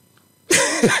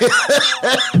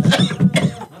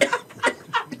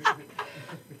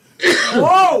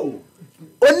oh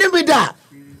onimi da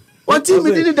what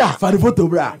me did that for the photo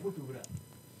bra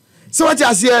so what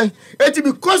you say it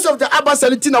because of the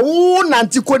abasanity na wo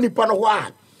nanti ko nipa no ho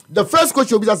a the first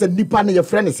question obi say nipa na your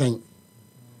friend is saying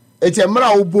it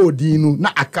emra wo bodi nu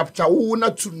na a capture wo na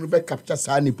tu no be capture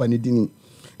sa nipa ni dini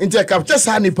enti capture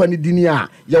sa nipa ni dini a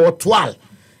ye wo toal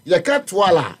ye ka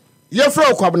toal a ye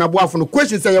fra kwabna boafo no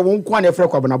question say ye wo nko na ye fra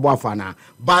kwabna boafo na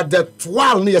but the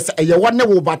toal no ye say ye wo ne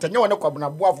wo bata nye wo ne kwabna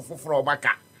boafo foforo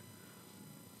obaka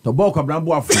to bo kwabna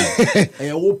boafo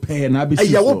ye wo pe na be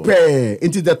ye wo pe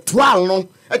into the toal no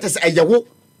it is ye wo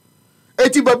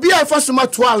eti babia fa soma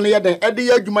toal no ye den e de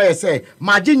ye adwuma ye say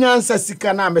magi nyansa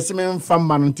sika na meseme mfa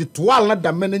ma no nti toal na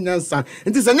da mene nyansa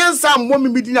nti se nyansa mo me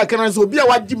midi na kana so obi a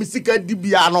wagi me sika di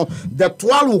bia no the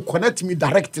toal will connect me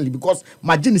directly because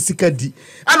magi ni sika di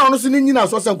ana ono so ni nyina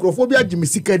so se nkrofo bi agi me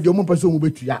sika di o mo pese o mo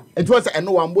betua enti was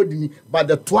eno wa mbodi ni but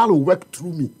the toal will work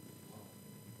through me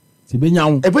ti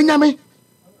benyawo ebenyame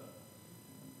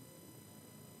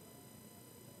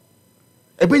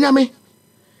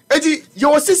eji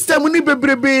your system ni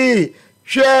bebrebe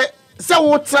hwe se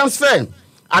wo transfer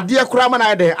ade kura ma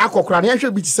na de akokura na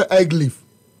hwe bi ti se egg leaf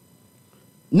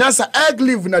nyasa egg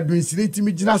leaf na do insiniti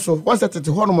mi gina so once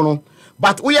tete honom no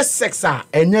but we sex a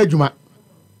enya adwuma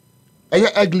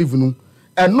eye egg leaf no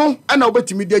eno na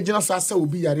obetimi de gina so asa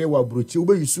obi yare wa brochi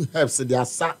obi yusu herbs de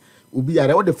asa obi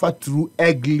yare wo de fa through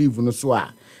egg leaf no so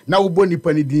a na wo boni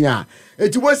pani din a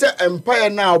eti wo se empire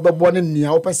na obebo ne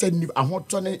nia wo pese ni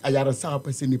ahoto ne ayaresa wo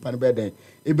pese ni pani be den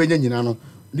e benya nyina no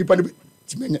ni pani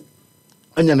timenya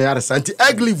anya na yaresa nti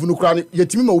egg leaf no kra no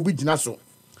yetimi ma obi gina so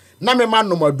na me ma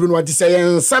no madu no ati se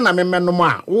yensa na me menom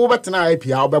a wo betena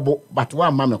apia wo bebo but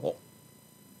wa ma me ho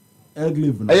egg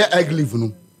leaf no egg leaf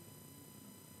no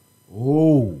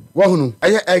oh wa hunu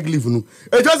egg leaf no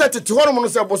e just that ti hono no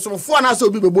se bosomfo na se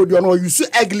obi bebodi no use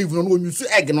egg leaf no use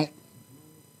egg no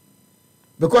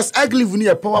because egg leaf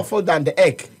ni powerful than the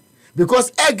egg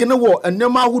because egg no wo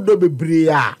enema hudo bebre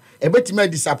a ebetime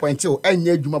disappoint you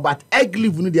enya adwuma but egg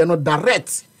leaf ni they not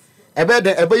direct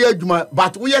ebe ya adwuma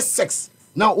but we sex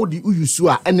now odi use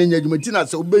a enya adwuma tina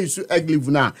se obe use egg leaf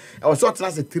na e was sort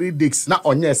na say 3 days na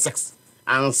onye sex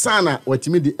ansana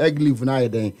watimi the egg leaf na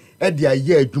yeden e dia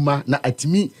ye adwuma na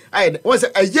atimi ayede won say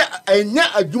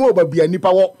enya adwuma obabia nipa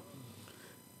wo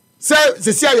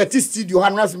se sia ya ti studio ha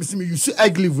na me use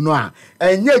egg leaf no a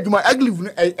enya adwuma egg leaf no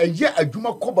eye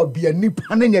adwuma koba bia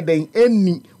nipa na nya den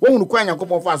eni wo hunu kwa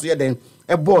Nyankopon fa so ye den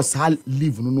e boss ha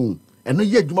leaf no eno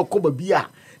ye adwuma koba bia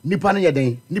nipa na ye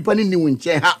den nipa ni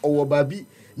wonche ha owo babi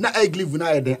na egg leaf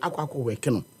na ye den akwa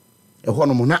weke no e ho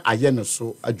no mo na aye ne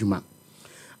so adwuma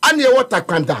ane e water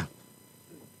kwanta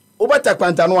obata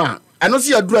kwanta no a eno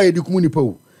so ya dura ye dikumu nipa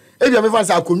o e bia me fa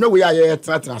sa akonwa we aye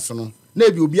tratra so no na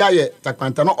ebi obi aye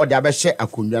takwanta no ode abehye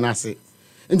akonwa na ase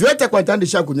nti we take kwanta de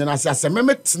sha akonwa na ase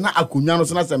me tena akonwa no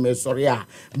so na se me sori a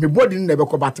me body ne be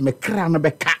ko bat me kra no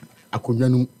be ka akonwa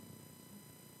no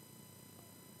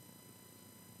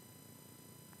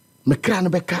me kra no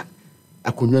be ka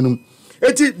akonwa no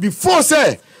eti before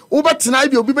say wo betena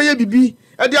bi obi be ye bibi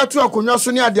e de ato akonwa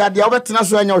so ne ade wo betena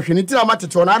so anya ohwene ti na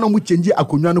matete na mu change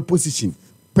akonwa no position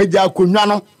pagya akonwa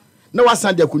no na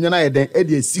wasan de akonwa na ye den e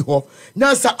de esi ho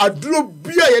nyansa aduro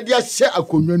bia ye de ahye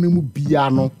akonwa no mu bia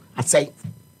no asai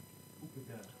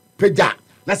pagya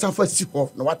na san fa si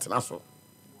ho na watena so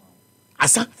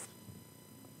asa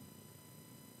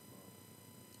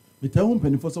Mitahum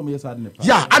penifo so mo yesa de ne pa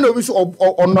ya ana obi so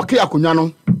onoke akonwa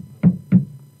no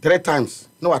 3 times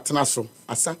na watena so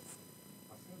asa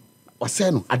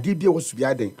wasai no ade bia wo so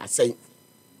bia den asai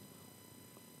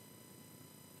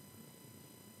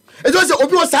it was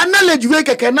obi was knowledge we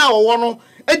keke na wo no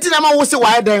enti na ma wo se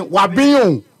wa den wa bin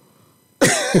o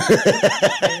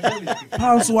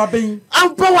pounds wa bin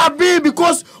ampa wa bin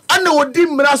because ana odi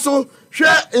mra so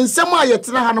hwe nsem a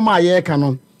yetena ha no ma ye ka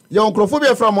no ye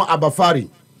onkrofobia from abafari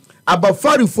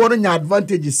for no nya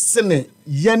advantage sene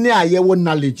ye ne aye wo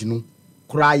knowledge no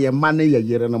kura ye ma ne ye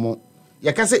yere no mo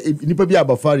ye ka se nipa bi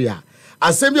abafari a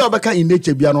asem bi obeka in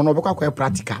nature bia no obeka kwa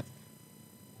practical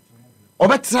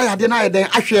obetra ya de na ye den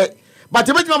ahwe but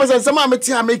ebetima be nsem a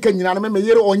meti America nyina no me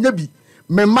yere onya bi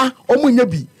me ma omunya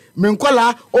bi me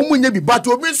nkola omunya bi but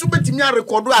obi nso betimi a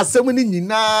record asem ni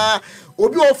nyina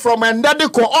obi o from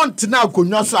endade ko on tina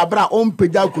akonwa so abra on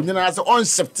pagya akonwa na se on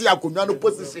shift akonwa no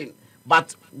position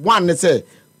but one say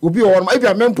obi o ma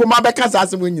ebia mempo ma be kasa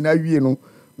asem nyina wie no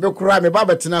me kura me ba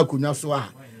betina akonwa so a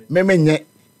me menye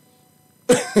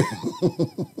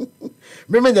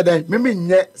me menye den me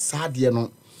menye saade no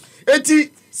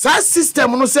eti sa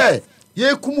system no say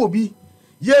ye kum obi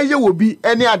ye obi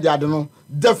ene ade no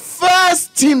the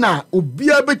first thing na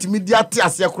obi abetimi di ate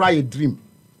ase kura ye dream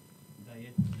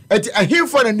eti ahim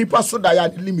for na nipa so da ya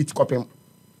limit kopem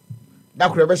da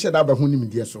kura be she da ba hu nim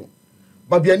die so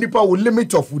babia nipa wo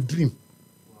limit of dream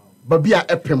babia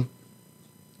epem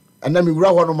ana mi wura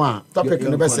ho no ma topic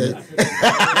no be say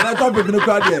na topic no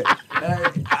kwa de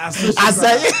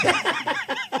asay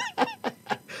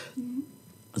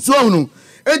so no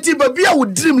enti babia wo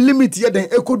dream limit ye den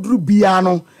ekoduru bia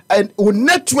no and wo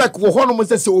network wo ho no mo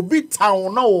say obi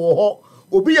town na wo ho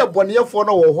obi ye boneyefo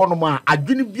na wo ho no ma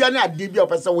adwene bia na ade bia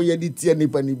opese wo ye di tie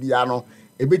nipa ni bia no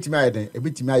ebetimi aye den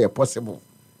ebetimi aye possible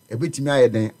ebetimi aye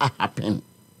den a happen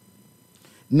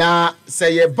na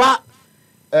say ye ba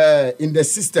in the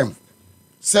system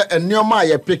say enioma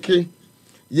ye peke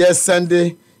ye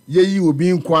sende ye yi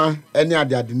obi nkwa ene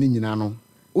ade ni nyina no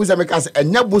wo say make say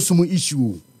enya bosumu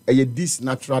issue this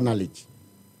natural knowledge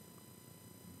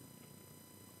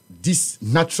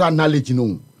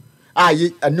no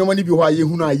aye anoma ni bi ho aye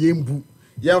hunu aye mbu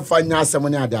ye mfa nya asem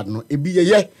ne ade no ebi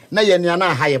ye na ye ne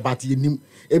na ha ye bat ye nim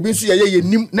ebi nso ye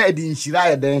nim na edi nhira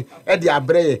ye den edi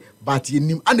abre ye bat ye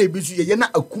nim ana ebi nso ye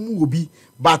na akum obi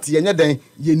bat ye nye den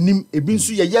ye nim ebi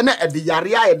nso ye na edi yare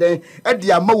ye den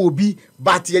edi ama obi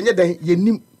bat ye nye den ye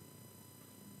nim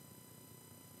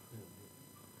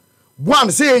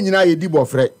one say nyina ye di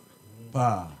bofre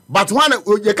but one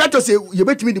you can't say you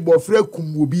betimi di bofre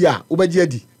kum obi a obaji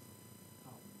adi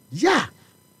yeah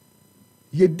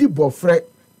ye di bofre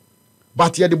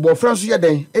but ye di bofre so ye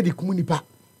den e di kum nipa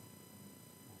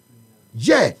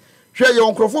yeah hwe ye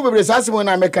onkrofo bebre sasemo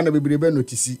na meka na bebre be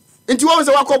notice enti wo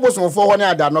se wakobo fo ho ne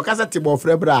ada no kasa te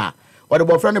bofre bra o di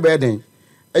bofre ne be den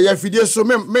e ya fidie so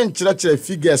me nkyerɛ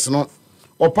figures no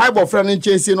o pai bofre no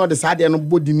nkyɛnsie no de sade no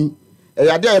bodini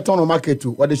yade a yeton no market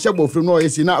o de hye bofre no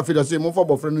yesi na afi do se mo fo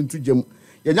bofre no ntugem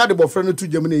ye nya de bofre no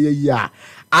tugem na ye yi a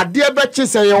ade be kye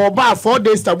se ye oba 4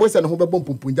 days tabo se no ho be bom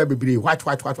pomponja bebre white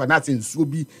na se nsuo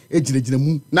bi ejinejina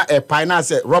mu na e pai na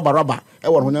se rubber e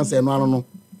won ho nyansa no ano no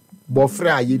bofre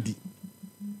a ye di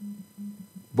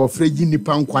bofre yi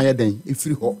nipa nkwan ye den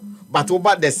efiri ho but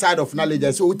over the side of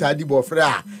knowledge so utadi bofre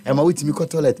a e ma witimi ko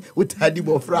toilet utadi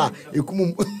bofre a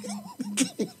ekum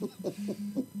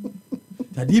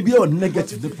Adibia on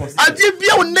negative the positive.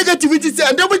 Adibia on negativity say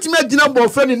and which me gina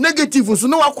boyfriend negative so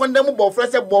no wa condemn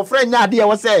boyfriend say boyfriend nya ade e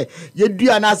wo say ye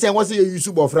dua na say wo say ye use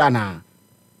boyfriend na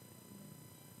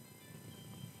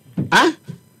ah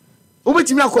wo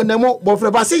betimi condemn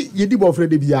boyfriend ba say ye di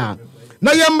boyfriend de bia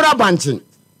na ye mra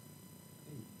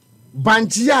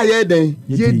banchi ya ye den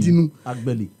ye di nu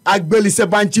agbeli se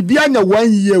banchi bia nya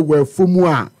 1 year we fomu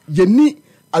a ye ni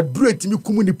aduru etimi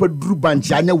kumu nipa duru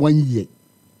banchi anya 1 year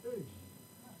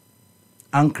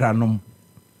Ankranum.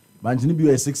 Banchini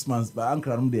be 6 months, but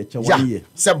Ankranum de 1 year.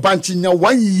 Se banchinya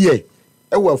 1 year.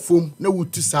 E wa fom na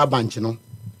wutu sa banchi no.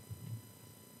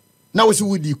 Na wo se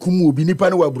wudi kumu obi nipa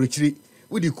na wa bruchiri.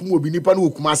 wodi kum obi nipa no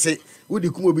Kumase wodi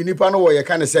kum obi nipa no wo ye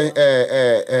kan say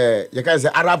you can say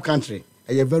Arab country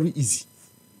e very easy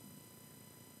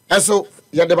and so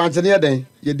ya de banche ne den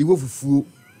ye di wo fufuo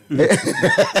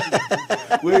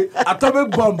we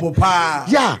atomic bomb pa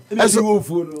yeah eso wo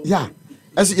fufuo no yeah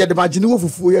eso ye de banche ne wo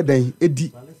fufuo ye den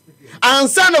edi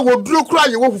ansa na wo duro kura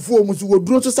ye wo fufuo mu so wo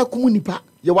duro so sa kum nipa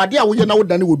ye wade a wo ye na wo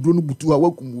dane wo duro no butu a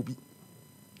wakum obi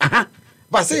aha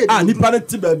ba say nipa ne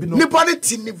ti ba bi no nipa ne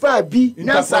ti ni ba bi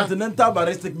intercontinental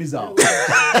ballistic missile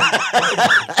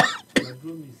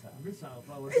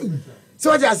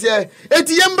so just say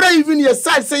eti yembra even your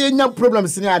side say yenya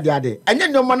problems ni ade enye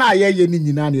nyoma na ayeye ni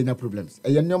nyina na yenya problems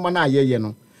eye nyoma na ayeye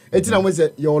no eti na we say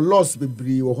your loss be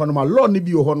bri wo hono ma law ni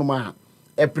bi wo hono ma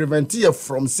e prevent you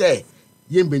from say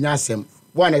yembenya asem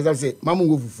one example say mamu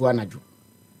wo fufu anajo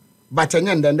but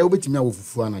enye ndende obetimi a wo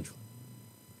fufu anajo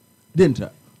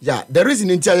denta yeah the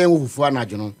reason ntia yen wo fufu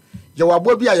anajo no ye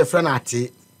wabo bi a ye frɛ na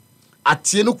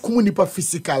ate no kum nipa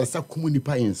physical sa kum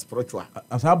nipa in spiritual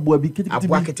asa abo bi kiti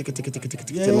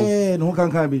no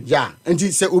kan bi yeah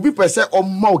nti se obi pese o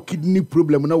ma kidney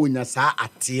problem na wonya sa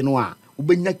ate no a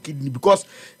obenya kidney because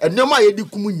enoma ye di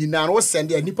kum nyina no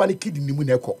send e nipa ne kidney mu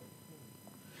na ekọ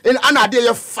en ana ade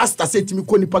ye faster say timi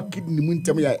ko nipa kidney mu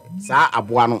ntem ya sa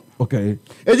aboa no okay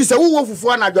eji se wo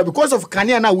fufu na adwa because of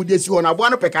kanea na wudi esi ho na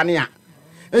aboa no pe kanea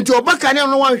nti oba kanea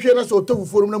no wanhwe na so to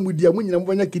fufu na mudi a munyina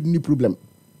mbanya kidney problem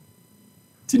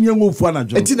tini yengo fufu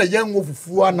anajo etina yengo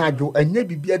fufu anajo enye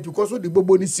bibia because the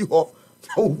bobo ni si ho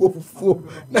wo fufu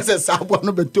na se sabo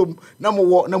no betom na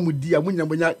mo na mudi a munya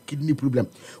mbanya kidney problem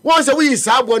won se we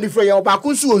sabo ni frɛ ya ba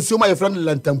ko nsu onsu ma ye frɛ no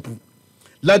lantampu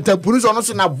so no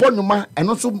so na bonuma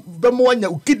eno so be mo wanya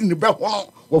kidney be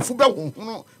ho wo fu be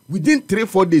ho within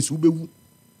 3-4 days wo be wu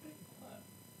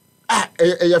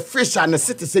a fish and a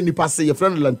citizen ni passe ye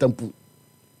frɛ no lantampu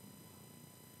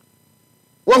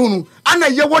wo hunu ana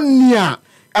ye woni a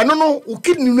eno no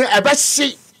kidney no ebe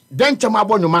hye den chama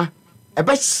abonuma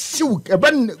ebe hye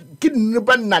ebe kidney no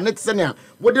ban na net sene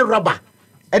wo de rubber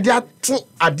e de ato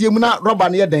ade mu na rubber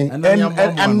no ye den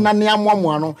enane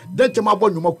amoamoa no den chama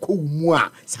abonuma ko mu a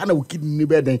sa na kidney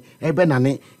be den ebe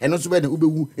nane eno so be den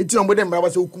obewu enti no mo de mraba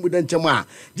se okum den chama a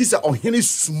gise ohene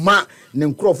suma ne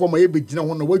nkrofo ma ye begina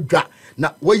ho na wadwa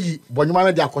na wayi bonuma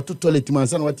no de akoto toilet man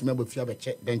sa na watimi abafia be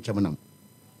che den chama nam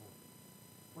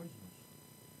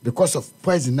because of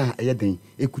poison na ayeden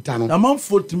ekuta no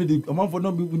amanfo timi de amanfo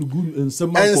no be good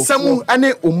ensem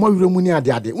ane omawure mu ni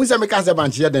ade unse me ka se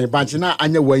banchi yeden banchi na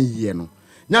anya 1 year no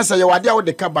nyasa ye wade a wo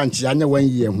de ka banchi anya 1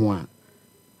 year ho a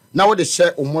na wo de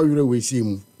hye omawure we si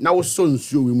mu na wo so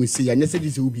nsuo we mu si ya nyasa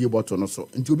di se ubie bottle no so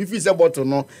nti obi fi se bottle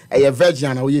no eye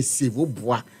virgin na wo ye save wo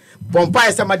boa bompa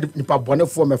ese ma nipa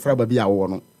bonefo me fra ba bia wo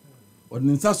no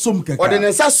odinsa som keke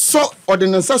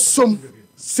odinsa som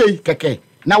sei keke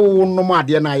na wo no ma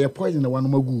ade na ye poison na wanu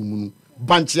magu mu no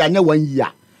banchi anya 1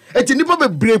 year eti nipa be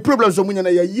break problems so munya na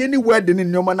ye ni word ni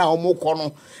nyoma na omukọ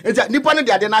no eti nipa ne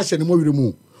de ade na ahye ne mo wire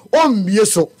mu o mbie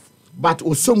so but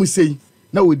osomu sei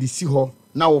na wo di si ho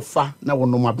na wo fa na wo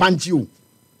no ma banchi o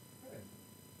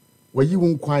wayi wo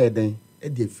nkwa ye den e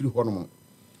de afiri ho no mo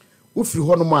wo firi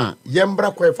ho no mo a ye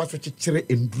mbra kwa fa so kikire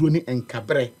enduro ni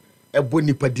enkabre ebo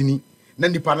nipa dini na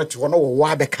nipa na te ho no wo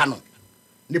wa be ka no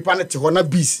nipa na te ho na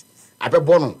bis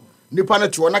abebo no nipa na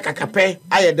te ho na kakape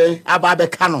ayeden aba be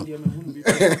ka no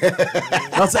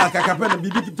na sa kakape na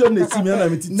bibi kito na simi na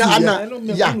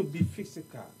metiti ya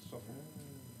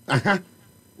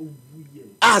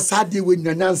asade we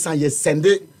nyanyansa ye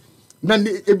sende na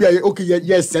ebia okay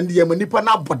ye sende ye manipa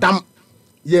na bodam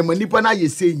ye manipa na ye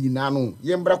se nyina no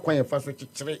ye mbra kwan ye fa so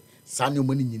kikire sa ne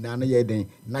omani nyina na ye den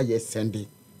na ye sende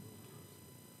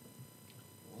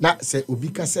na se obi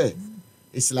ka se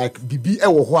it's like bibi e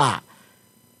wo ho a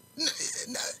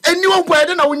anyone boy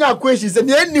dey na wonya question say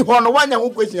na any ho no wanya ho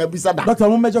question abisa da doctor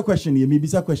mo major question ye me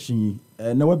bisa question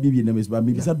na wa bibi na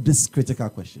me bisa this critical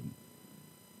question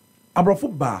abrofo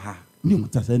ba ha ni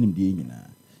kuta sa nim de nyina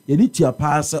ye ni tua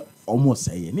pass almost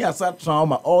say ni asa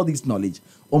trauma all this knowledge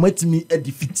o matimi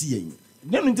edifiti yen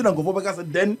ne no ntina go for because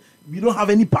then we don't have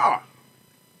any power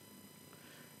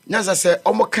nyasa say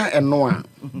omoka eno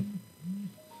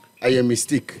a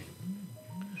mistake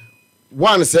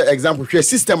one say example hwe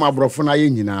system abrofo na ye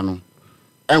nyina no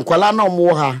enkwala na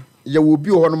omo ha ye wo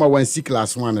bi ho no ma 1C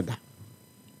class 1 da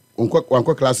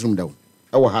onko classroom da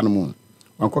e wo ha no mo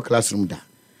onko classroom da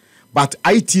but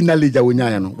IT knowledge a wonya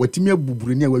ya no watimi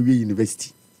abuburu ni a wawie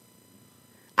university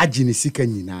agini sika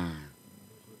nyina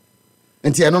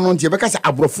enti eno no nti e beka se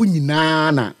abrofo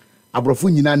nyina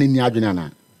na ni adwene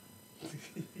na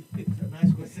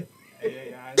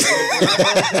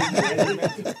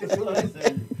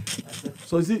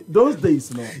So you see, those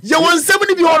days, no. You want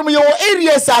somebody be on your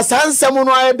areas as handsome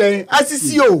no eden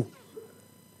asisi o.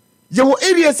 Your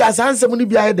areas as handsome no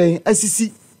be eden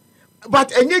asisi.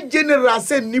 But any general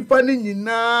say nipa ni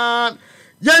nyina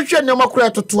yanhwe ne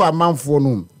makura toto amanfo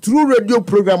no through radio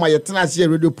program ayetena se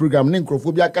radio program ne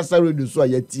nkrofo bi akasa radio so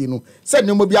ayeti no say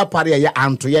ne mo bi apare ye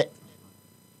antoye.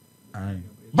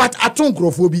 But aton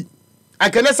nkrofo bi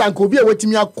akene sanko bi a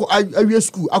watimi awie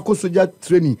school akosoja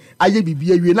training aye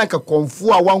bibia awie na ka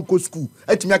konfo a wanko school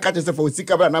atimi aka tese for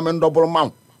sika bra na me ndoboro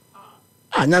mam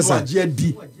anyansa je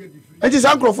di enti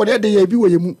sankrofo de ye bi wo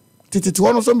yemu tititi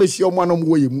hono so mehia omo anom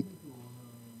wo yemu.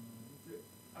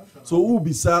 So who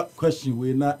be sir question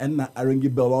we na and na arrange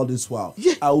bell all this while.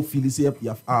 Yeah. I will feel say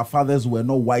our fathers were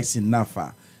not wise enough.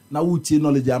 Now we take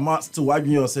knowledge. I'm still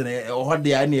wagging your say what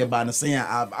they are nearby and saying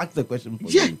I've asked the question for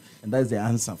you, and that's the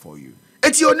answer for you.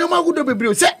 Eti onema gudo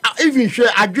bebre say even hwe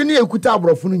adwene ekuta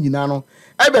abrofo no nyina no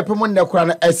ebepem ne kora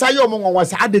no esaye omonwa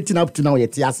say adetin up to now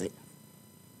yete ase.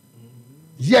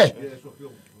 Yeah.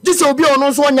 This obi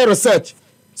ono so on research.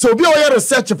 So obi o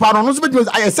research pa no so betim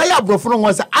esaye abrofo no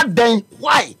won say adan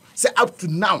why say up to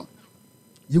now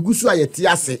yegusu ayete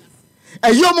ase.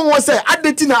 Eyo omonwa say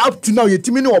adetin up to now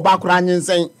yetimi ne oba kora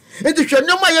anyensen. Eti hwe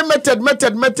nyoma ye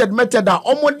method a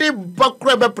omode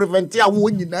bakra be prevent ya wo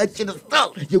nyina chi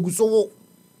still yeguso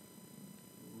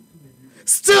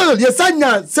still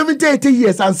yesanya 70-80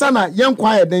 years ansana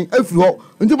yenkwa ye den afiri ho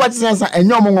nti ba chisansa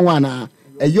enye omonwa na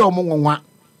eye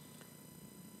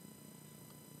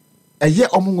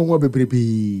omonwa bebrebe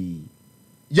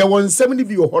ye won 70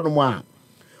 bi ho no mo a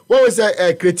what was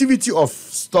creativity of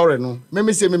story no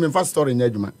me say me fa story nya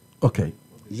adwuma. Okay,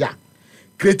 yeah.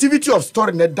 Creativity of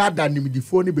story ne dada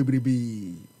nimidifo ni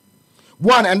bebrebe.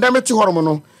 One and them ti horomo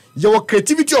no. Your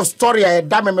creativity of story e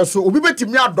da me so obi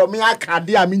betimi adome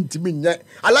akade a mintimi nye.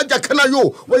 Alhaji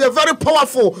Akanayo we are very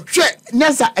powerful. Hwe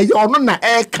nyansa e ono na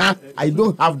e ka. I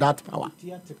don't have that power.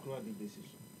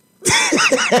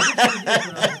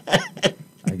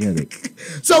 I get it.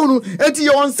 So no enti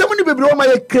you on somebody bebrebe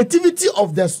my creativity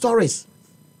of the stories.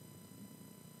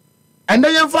 And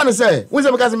then you fan say, we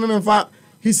say because me fa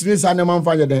history is an man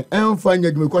fanya den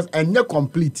enfanya because enye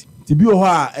complete Tibi o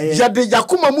ha jade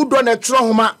yakuma mu do na tro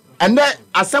homa ene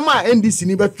asema NDC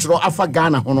ni be tro afa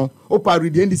Ghana ho no o pa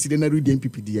read NDC de na read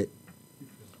MPP de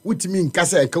wutimi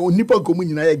nkasa ka onipa komu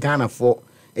nyina ye Ghana fo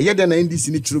eye de na NDC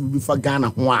ni tro bi fa Ghana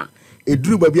ho a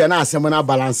eduru ba bia na asema na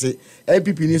balance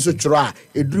MPP ni so tro a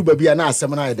eduru ba bia na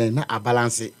asema na ye den na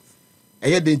balance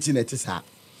eye de nti na tisa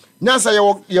Nyansa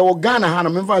ye Ghana ha na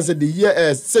memfa say the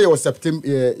year say your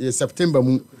September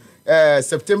mu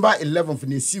September 11th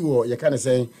ni si wo ye kan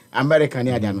say America ni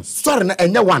ada no sorry na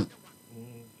enye one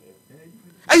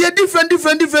aye different e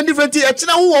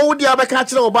kina wo dia abeka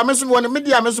kire wo ba me so me won me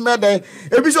dia me so me den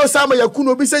e bi so sama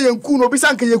yakunu obi say yankunu obi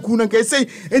sanka yakunu nka say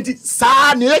enti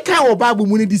sa ne kan wo Bible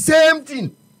mu ni the same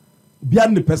thing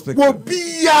beyond the perspective.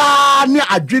 Obia ni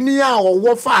adwene a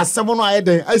wo fa asem no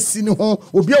ayeden asini ho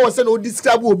obia wo se na o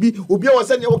describe obia wo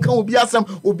se na o kan obia asem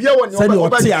obia wo ne o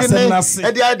ba kene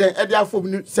e de ayeden e de afom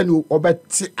ni se na o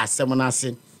beti asem na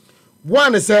ase.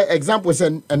 One say example say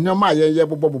enoma ye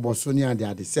bobo so ni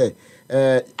ade say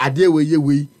ade we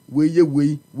ni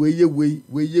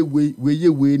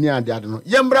ade no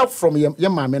yembra from ye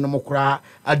maame no mokra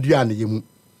aduane ye mu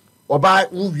oba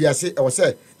wo wiase e wo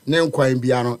say ne nkwan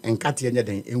bia no enkate nye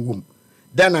den enwum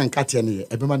den na enkate ne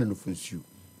ebema ne nufunsu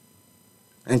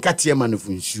enkate ma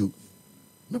nufunsu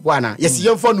me bwana yesi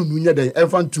yemfa nunu nye den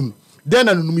emfa ntum den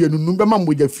na nunu ye nunu be ma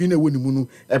moja fi na woni mu no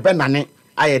ebe nane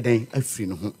aye den afiri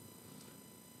ne ho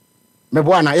me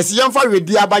bwana yesi yemfa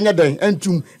wedi abanye den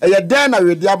entum eye den na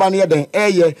wedi abane ye den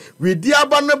eye wedi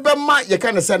abane be ma ye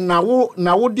kan se na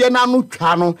wo de na anu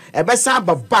twa no ebe sa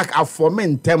ba back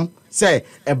afomentem say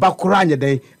eba kura anye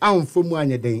den amfomu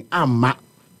anye den amma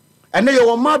ene ye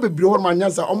wo ma bebre ho ma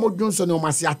nyansa omodwonso ne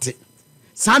omase ate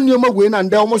sannioma we na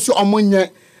nda omoso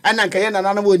omonye ana nka ye na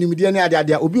nana wo nimdie ne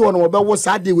ade obi wo no wo be wo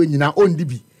sa ade we nyina ondi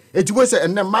bi etibo se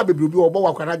ene ma bebre obi wo bo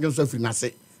wakwana dwonso afiri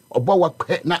nase obo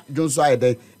wakwe na dwonso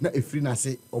ayede na afiri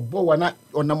nase obo wa na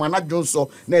onamana dwonso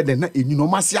na ede na enyino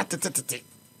omase ate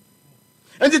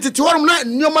enti tete worum na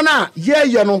nyoma na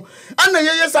ye no ana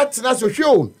ye satena so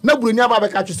hwe na buruni aba be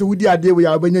ka twese wudi ade we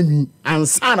ya obanya nwi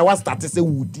ansa na wa start se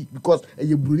wudi because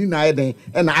ye buruni na ayeden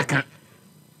e na aka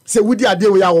se wudi ade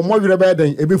we ya wo mo were be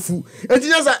den ebefu enti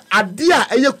nyasa ade a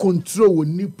eye control wo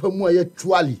nipa mu aye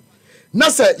tuali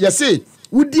na se ye say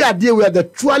wudi ade we the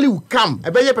tuali will come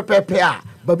ebe ye pepepe a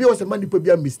babi wo se manipa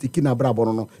bia mistake na brabo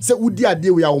no se wudi ade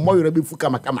we ya wo mo were be fu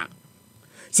kama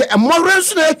se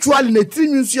emorens na actually na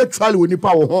trinwinsu actually woni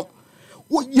pa wo ho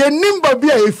ye nimba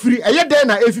bia efiri eye den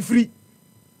na efifiri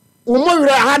wo mo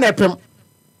were ha na epem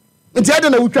nti ade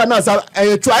na wutwa na sa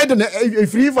twa ade na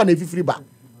efiri fa na efifiri ba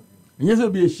nyese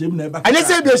bi ehiem na eba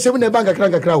anyese bi ehiem na eba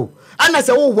nkakra wo ana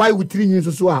se wo wai wutiri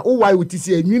nyin so a wo wai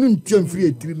wutisi enwinu ntiam firi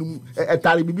etiri no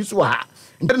etare bibi so ha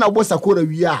nti na wo sakora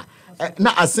wi a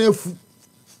na asanfu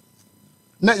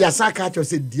na yasaka cho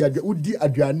se dia udi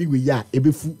aduane we ya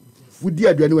ebefu udi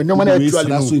aduane we nyoma na atuale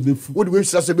no udi we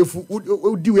sira so ebefu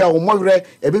udi we a wo mogre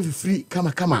ebefifiri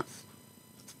kama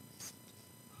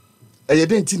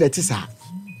den ti na ti sa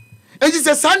eji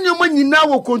se sanyoma nyina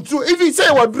wo control even say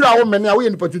wo dura wo mene a wo ye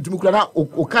nipa tuntum kura na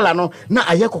o kala no na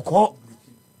aye kokko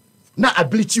na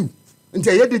ability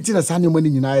nti den ti na sanyoma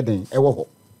nyina aye den ewo ho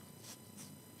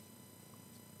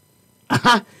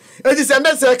aha eji se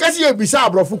mbese kasi ye bisa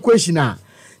abrofo question a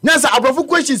nyansa abrofo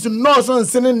questions no so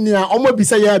nsene nia omo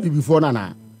bisa ya bibifo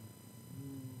na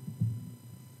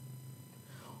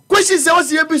questions se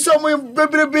wose ye bisa omo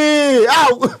bebrebe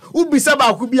ubisa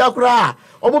ba ku bia kura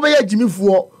omo be ya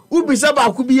jimifuo ubisa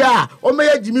ba ku bia omo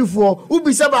ya jimifuo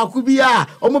ubisa ba ku bia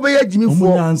omo be ya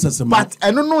jimifuo but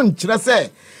eno no nkyere se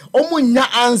omo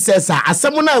nya answers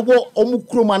asem na wo omo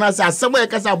kroma na se asem e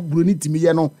kasa buroni timi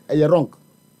ye no eye wrong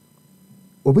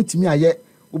obetimi aye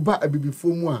uba abibifo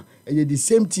mu a eye the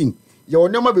same thing ye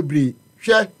onema bebre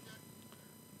hwe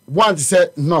want to say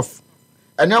enough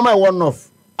enema one enough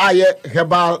aye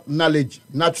herbal knowledge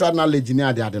natural knowledge ni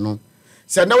ade no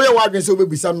se na we wa adwen se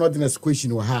obebisa nordiness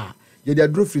question wa ha ye dey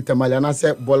draw free tamale na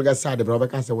say bolga side bra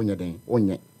obeka se wonye den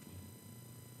onye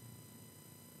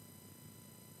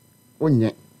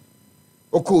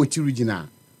oko ochirigina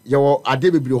yo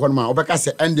ade bebre ho ma obeka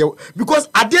se ende because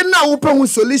ade na wo pe hu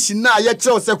solution na ye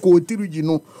kire se ko otirigi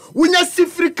no wonya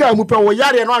sifrika mu pe wo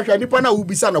yare no ahwa nipa na wo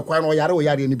bisa na kwan no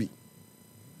yare ni bi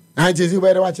an jezi wo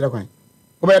be wa kire kwan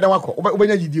wo be da wako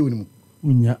obenya gidie oni mu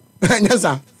unya nya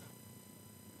sa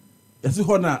yesi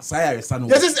ho na sayaresa no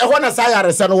yesi ho na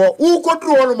sayaresa no wo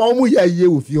koduru ho no ma wo mu ya ye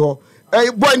wo fi ho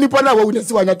boy nipa na wo wonya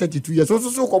si wanya 32 years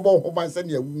so ko bo ho ban se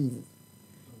na wu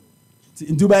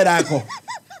ndu be da ko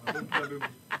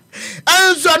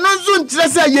anso no zo nkyere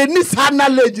se ye ni sa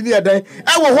knowledge ni eden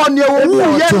wo ho ne wo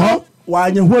wu ye no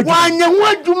wanye ho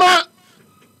adwuma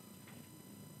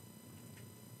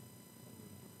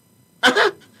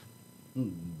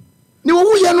ni wo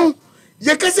wu ye no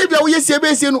ye kase bia wo ye sie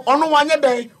be sie no ono wanye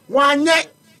den wanye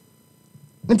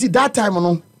nti that time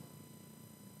no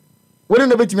woni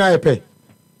na betimi ayepe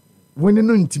woni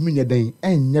no ntimi nye den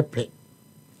enye pe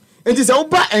nti se wo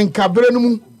ba enkabre no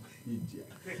mu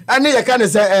ane ye ka ne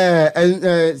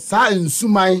se sa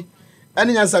nsumai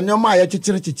ane nyansa nyoma ya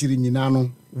chichiri nyina no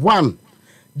one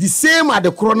the same at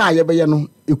the corona ye be ye no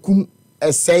ekum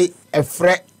esei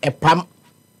efre epam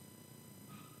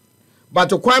but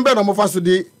kwan be no mo fa so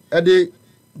de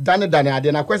dane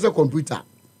ade na kwese computer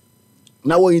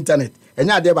na wo internet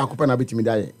enya ade ba kopa na betimi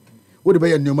da ye wo de be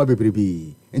ye nyoma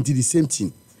bebrebe nti the same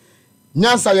thing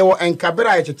nyansa ye wo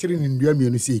enkabera ya chichiri ni ndua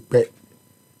mienu se ipe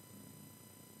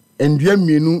endua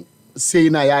mienu sei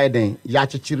na ya eden ya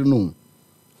chichiri no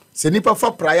se nipa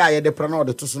fa praia ya de prana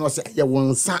de to so no se ye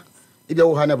wonsa ide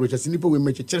wo ha na brocha se nipa we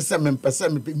me chichiri se mempese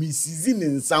me season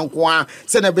nsanko a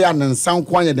se na be ya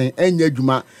nsanko anya den enya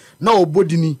adwuma na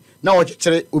obodini na wo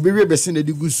chichiri obewie bese na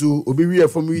digusu obewie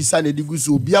fam wisa na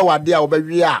digusu obia wade a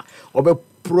obewie a obe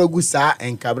progusa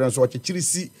enkabra so chichiri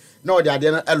si na wo de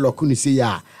ade na eloku ni se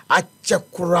ya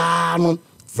achekura no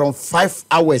from 5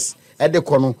 hours ede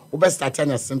kono wo be start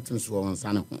anya symptoms wo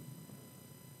wonsa ne ho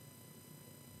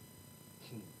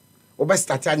oba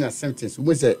start anya symptoms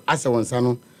we say asa wonsa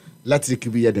no electric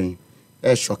bi yeden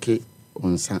shock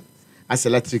wonsa asa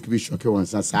electric bi shock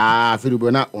wonsa sa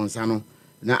afirubo na wonsa no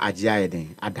na agya yeden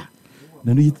ada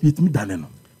na no yitimi dane no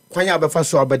kwanya obefa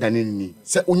so obedane ni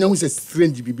se onyahu se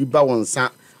strange bibi ba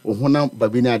wonsa ohuna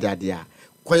babi na ade a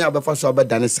kwanya obefa so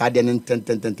obedane sa de ne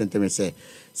tenten se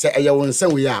eye wonsa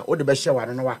we a wo de be hye wa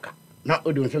no waka na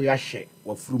wo de wonsa we a hye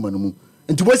wa furuma no mu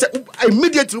nti bo se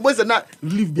immediately bo se na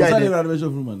relief bi ade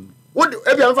what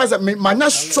ebi am fast me manya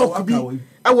shock bi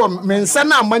ewo mensa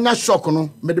na manya shock no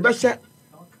me de be hye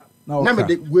na me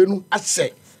de gwenu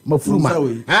ahye mafuruma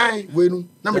hai gwenu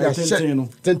na me de hye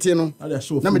tenten no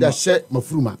na me de hye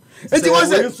mafuruma enti wo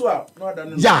se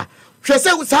ya hwe se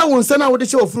sa wonsa na wo de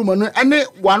hye mafuruma no ene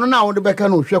wano na wo de be ka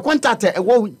no hwe contact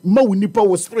ewo ma wo nipa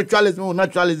wo spiritualism wo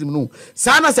naturalism no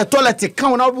sa na se toilet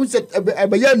kan na wo se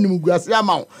ebe ya nim guase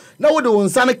ama na wo de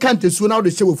wonsa na kan tesu na wo de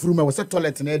hye mafuruma wo se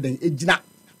toilet na eden ejina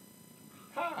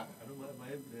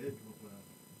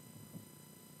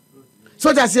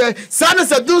so just say sana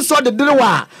se do so de dere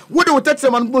wa wo de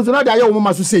wotetre man bo so na de aye wo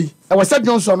mama so sei e wo se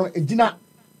dwon so no ejina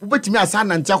wobetimi asa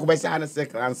na ntia ko be sa na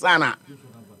sekra ansa na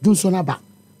dunso na ba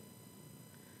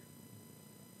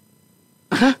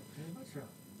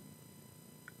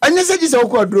anya se jisa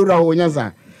ko aduro ra ho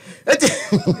nyansa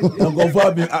go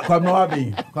for me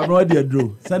kwamno de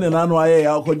aduro sane na no aye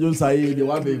ya ko junsa ye de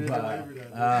wa be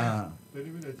pa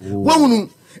wonu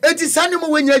eti sane mo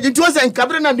wenya je nti wose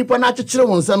nkabre na nipa na akekere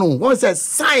won sa no won se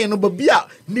sign no babia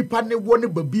nipa ne wo ne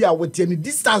babia wote ni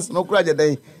distance no kura je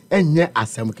den enye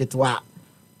asem ketwa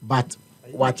but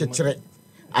wa kekere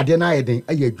ade na ye den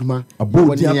aye adwuma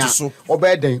abodi atoso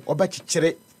obeden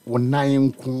obekekere wonan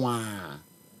nko a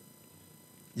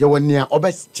ye wonia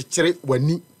obekekere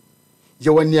wani ye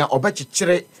wonia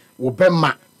obekekere wo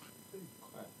bema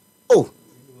oh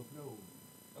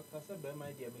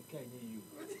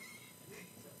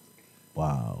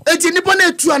wow eti nipa na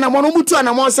etu anamo no mutu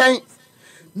anamo san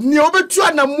ni obetu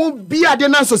anamo bi ade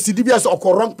na so sidi bi as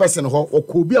okọ wrong person ho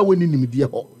okọ bi a woni nimdie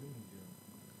ho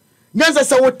nyanza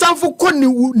se wotamfo kọ ni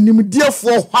nimdie fo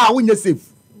ho a wonya safe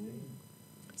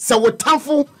se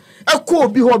wotamfo ekọ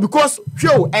obi ho because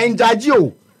hwe enjaji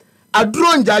o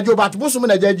aduro enjaji o but bosom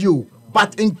na jaji o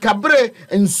but inkabre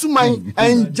ensuman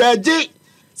enjaji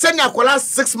se ni akola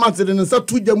 6 months de nsa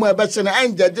 2 jamu e be hye na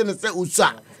enjaji ne se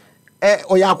usa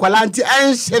oya akwala nti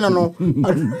enhye no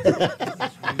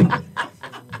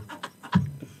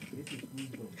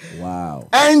wow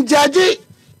enjaji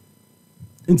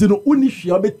nti no uni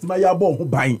hwia betima ya bo ho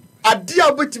ban ade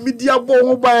a betimi dia bo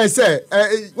ho ban se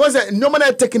won se no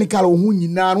man technical ho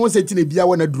nyina won se tina bia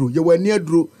wona duro ye wani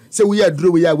aduro se wo ya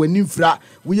duro we ya wani mfra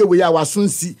wo ye we ya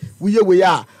wasonsi wo ye we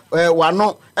ya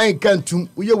wano enkantum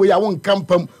wo ye we ya won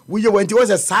kampam wo ye wanti won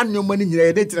se san no man nyina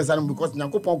ye de tina san because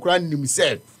nyankopon kura nim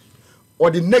se or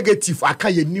the negative aka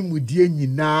ye nimudie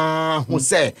nyina ho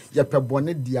se ye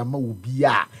pebone dia ma obi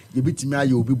a ye betimi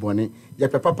aye obi bone ye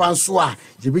papa nso a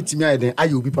ye betimi aye den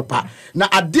aye obi papa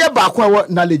na ade ba kwa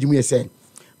knowledge mu ye se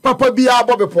papa bia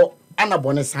abobepo ana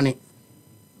bone sane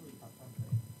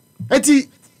eti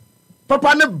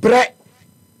papa ne bre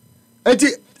eti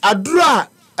adura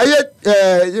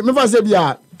aye me fa se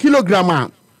bia kilogram a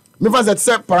me fa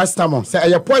se paracetamol se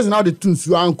aye poison out the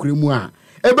tunsu ankure mu a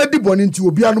ebedi bone nti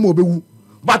obi anu obewu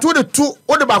but wo de to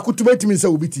wo de ba kutu betimi se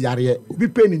obi ti yare obi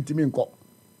pain ntimi nko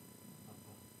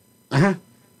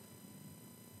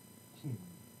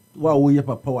wa wo ye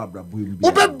papa wa brabo bi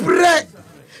obebre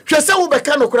hwe se wo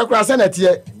beka no kura se na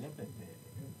tie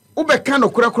wo beka no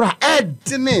kura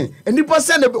edine enipo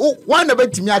se na wa na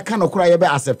betimi aka no kura ye be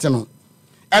accept no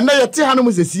ena ye te hanu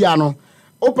musesi ano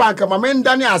opa nka mama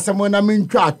ndane asemo na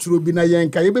mentwa aturo bi na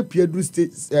yenka ye be piedru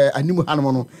state animu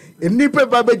hanu no enipa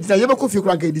ba be gina ye be kofi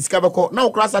kura nka disika be ko na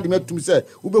okura sa de metum se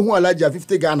wo be hu Alhaji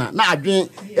 50 Ghana na adwen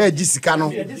gisika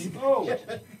no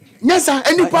nyesa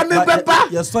enipa me beba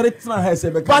ye story tna ha se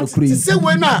be ka kuri but se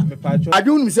we na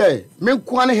adwen mi se me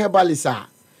nko na herbalisa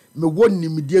me won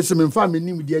nimdie so me mfa me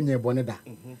nimdie nya bone da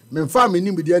me mfa me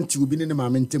nimdie nti obi ne ma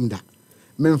me ntem da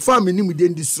me mfa me nimdie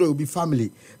destroy obi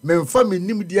family me mfa me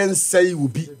nimdie nsai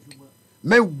obi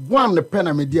me one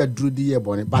pen me dia duro di ye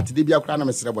bone but de bia kra na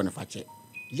me sere bone fa che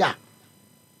ya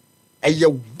eye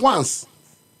once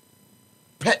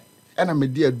pe na me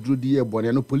dia duro di ye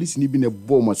bone no police ni bi na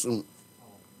bo mo so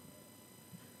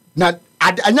na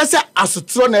anya se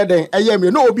asotro na den eye me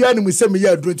no obi ani mu se me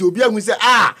ya duro ti obi anu se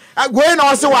go na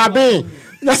wo se wa ben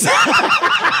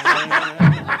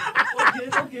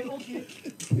okay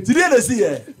today they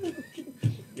see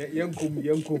Yankum.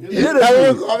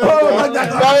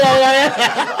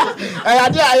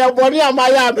 I boni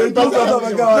amaya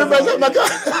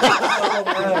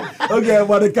okay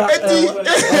Monica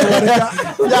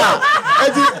yeah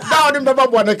eti now dem baba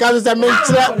Monica say me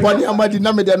kire boni amadi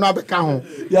na me de no abeka ho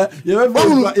yeah you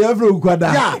ever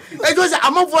ukwada yeah it was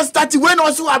am for start when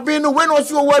also abin when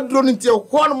also we drone until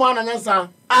one man anyansa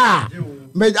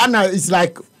me ana it's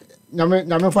like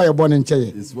nyame fa ye born in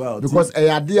cheye because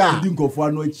ade a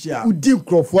udi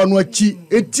nkrofo anu achi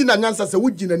eti na nyansa se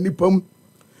wugina nipam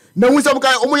na hu se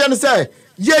buka omoye no se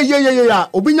ye ya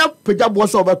obinya pejabo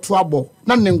so obeto abo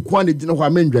na ne nko na gina ho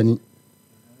amendwani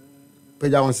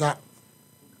peja wonsa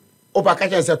opa ka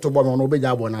chen se to bo no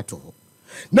obeja abo na to ho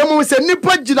na mu se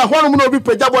nipa gina ho no obi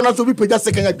pejabo na so obi peja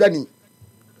second adwani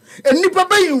enipa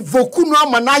be invoku no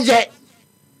amana ye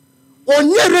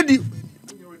onye ready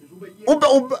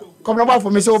come about for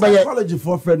me so psychology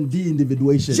for friend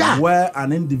de-individuation where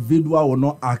an individual will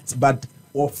not act but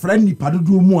or friend nipa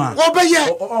dodo mu a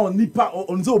nipa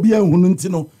on so obi ehunu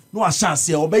ntino no a chance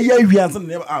e obeye awianse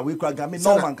na we kra game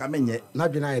no man ka menye na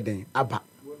dwena eden aba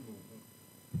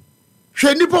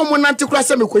hwe nipa mo nante kra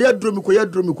se mekoya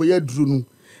duro nu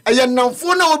ɛyɛ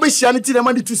namfo na wobɛhyia no ti na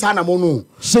ma de tu saa na mo no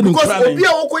because obi a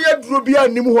wokoyɛ duro bi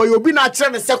anim hɔ yɛ obi na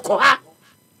akyerɛ ne sɛ kɔ ha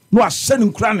no ahyɛ ne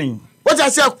nkura ne what I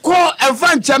say kɔ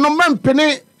ɛfa nkyɛ no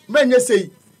mempene mɛnyɛ sei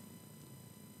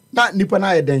na nipa na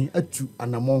ayɛ den atu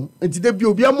anamɔ nti de bi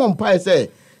obi amɔ mpa sɛ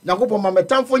Nyankopɔn ma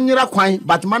metamfo nyira kwan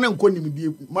but ma na nkɔ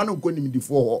nimdifoɔ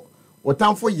hɔ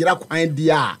wotamfo yira kwan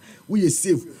dia a wo yɛ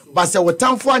safe but sɛ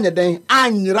wotamfo anyɛ den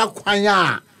anyira kwan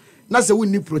a na sɛ wo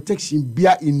ni protection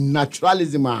bia in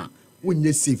naturalism a wo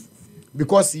nyɛ safe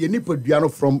because ye nipa dua no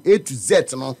from A to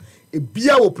Z no e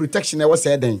bia wo protection e wo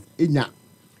sɛ den enya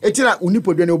etina wo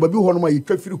nipa dua no obabi hɔ no ma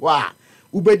yetwa firi hɔ a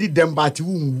wo bedi dem but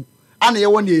wo nwu ana ye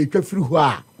wɔ ne yetwa firi hɔ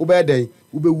a wo bɛ den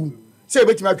wo bɛwu sɛ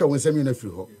ebetimi atwa wo nsɛm na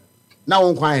firi hɔ na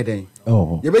wo nkwa ayɛ den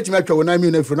yebetimi atwa wo na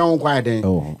mi na firi na wo nkwa ayɛ den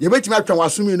yebetimi atwa wo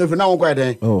aso mi na firi na wo nkwa ayɛ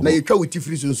den na yetwa wo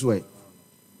tifiri so nso ɛ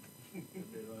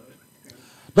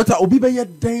Doctor obi be ye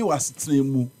den wasetena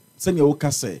mu se ne wo ka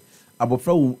se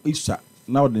abofra wo isha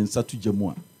na wo den satu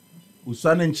gyamu a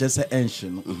usua ne nche se enhye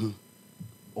no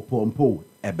opompo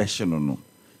ebehye no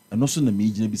eno so na me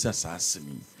gina bi sa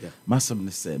saasemi masem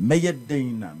ne se meye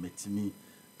den na metimi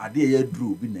ade ye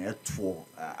duro bi na eto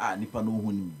a nipa no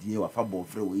hu nimdie wa fa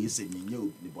bofra wo yese menye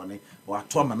obi bone wa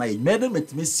to ama na ye mede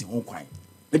metimi si ho kwan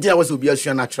enti a wo se obi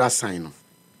asua natural sign no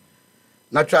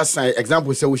natural sign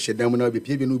example say we share them now be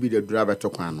pie no be the driver to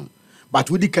kwan no but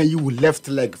we can you left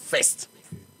leg first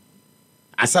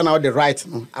asa now the right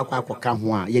no akwa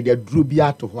ho a ye the duro bi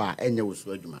ato ho a enye wo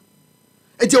so adwuma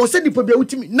enti wo say nipa bia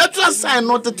wutimi natural sign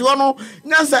no tete no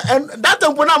nyansa that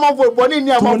tempo na amafo boni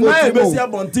ni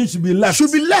amafo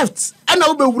should be left and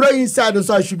now be wura inside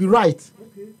so I should be right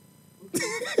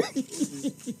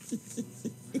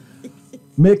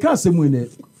make us semune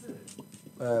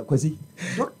kwasi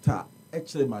doctor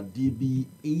actually my DB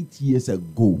 8 years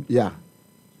ago. Yeah.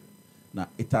 Now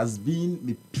it has been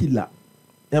the pillar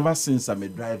ever since I'm a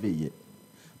driver here.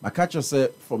 My catcher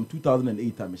said from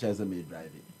 2008 I'm a driver.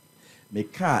 My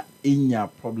car in your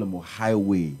problem of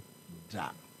highway da.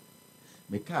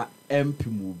 My car MP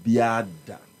mobile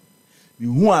da.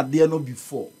 You who are there no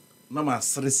before. No ma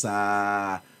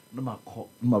stressa. No ma call.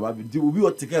 No ma baby. We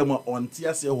will take care of on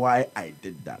say why I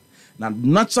did that. Now,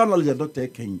 naturally, doctor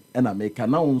can and I make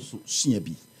an ounce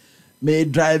shinby. May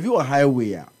drive you a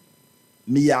highway.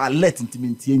 Me alert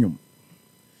intimatium.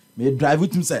 May drive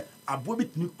with him say, I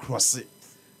bobit me cross it.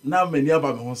 Now, many of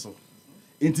them also.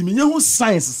 Intimate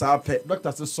science is our pet.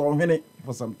 Doctor says, so many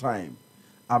for some time.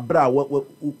 Abra what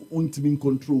intimate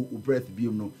control breath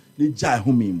beam no. They jai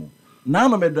homemo. Now,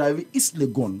 my drive is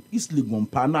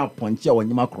Legon, pana point ya when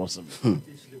you cross him.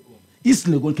 East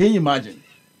Legon, can you imagine?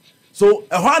 So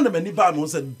a hand many bad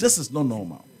said this is not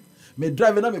normal. Me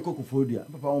drive na me kokofodia.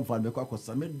 Papa won fan me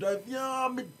kwakosa. Me drive ya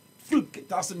me freak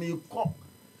tas me ko.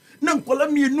 Na nkola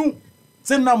mienu.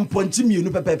 Se na mponchi mienu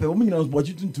pepepe. Wo nyina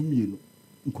mponchi tuntum mienu.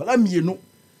 Nkola mienu.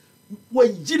 Wo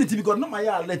yiri because no my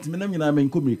alert me na nyina me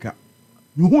nkomirika.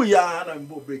 Me hu ya na me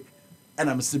break. And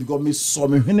I'm still because me so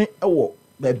me hwene ewo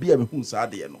ba bia me hu sa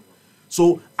de no.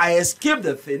 So I escaped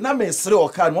the thing. Na me sere o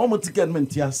kan mo ticket me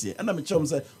ntiase. And me chom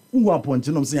say who appoint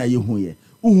no say aye hu ye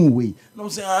who we no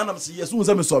say na say yes who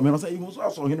say me so me no say you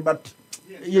so him but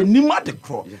ye nima de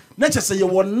cro nature say you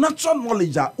want natural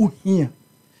knowledge a uhia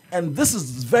and this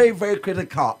is very very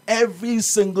critical every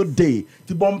single day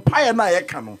to bompire na ye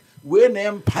ka no we na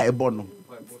empire bo no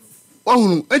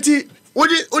ohunu enti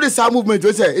odi sa movement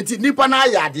we say enti nipa na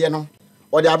ya ade no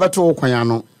odi abeto kwan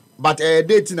no but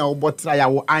date na wo botra ya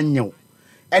wo anyew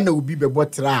e na obi be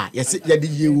botra ye se ye de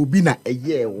ye obi na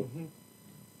eye wo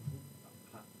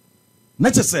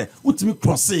nature say utimi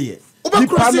cross ye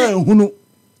nipa na ehunu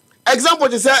example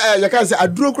je say you can say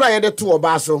aduro kura ye de to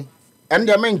oba so and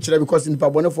the men kire because nipa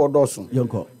bone for doso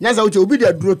yonko nyanza uche obi de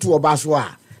aduro to oba so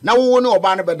a na wo ne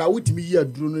oba na beda utimi yi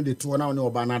aduro no de to na wo ne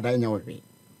oba na da nya wo hwe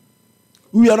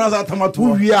wi ana za tamato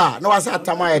wi a na wasa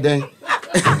tama ye den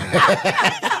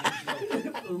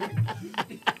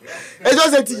e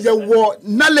just say ye wo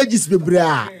knowledge is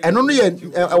bebra eno no ye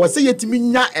we say yetimi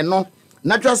nya eno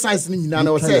natural science ni nyina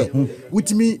na say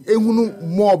wutimi ehunu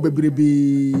more bebrebe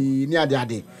ni ade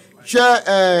hwe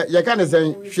ye ka ne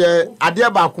sen hwe ade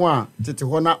ba ko a tete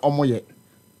ho na omoye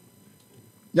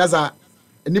nyaza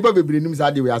nipa bebre nim sa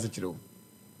ade we ase kire o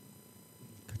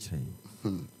ka kire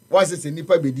was say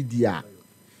nipa bedidi a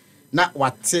na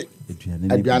wate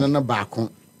aduane na ba ko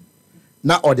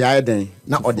na ode ayeden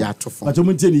na ode atofo ato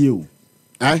mu nteni ye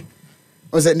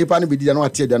o say nipa no bedidi na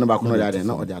wate aduane ba ko na ode ayeden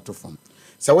na ode atofo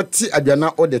se wote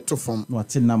aduana o de to fom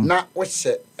na wo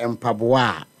hye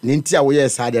empaboa ne nti a wo ye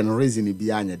sa de no reason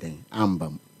bi anya den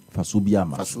ambam faso bi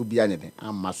anya den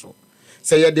amma so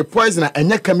se ye the poison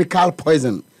anya chemical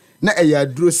poison na e ya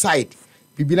duro side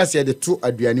bibi na se de to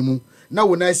aduane mu na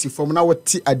wo nan si fom na wo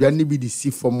ti aduane bi di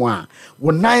si fom a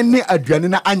wo nan ne aduane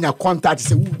na anya contact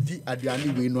se wo di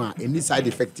aduane we no a any side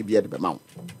effect bi e de be ma wo.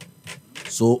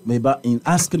 So maybe in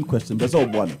asking question there's all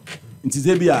one nti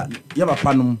ze bia ye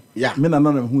papa nom me na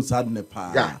na hu sad ne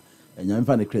pa enya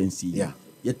mfa ne kransi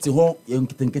yete ho ye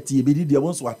nkitenkete ye bedi dia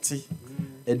won so ate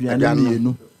aduane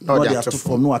mienu no dia to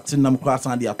fom no ate nam kra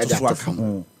san dia to so aka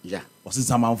ho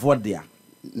osisamanfo dia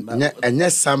enye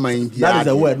saman bia that is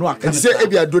the word no aka say e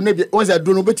bia do ne bia won say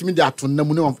do no betimi dia to nam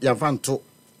ne ya fa nto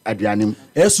aduane m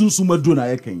esunsum aduro na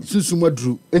ye kan sunsum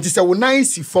aduro nti say wo nan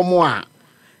si fom a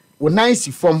wo nan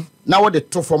si fom na wo de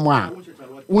to fom a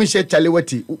won she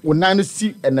chalewati wo nan no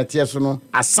si enete so no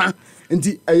asa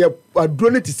nti eye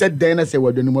aduro ne ti say den na say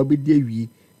wadani mo be di awi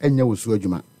enya wo so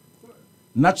adwuma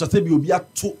natural say bi obi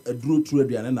ato aduro tru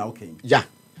aduane na okay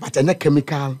but enya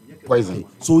chemical poison.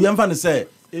 So yemfa ne say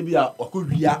ebia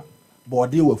wakowia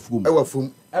body wafum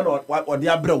e no ode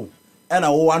abrew e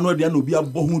na wo anu aduane obi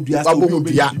abɔ ho dua say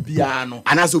obi bia no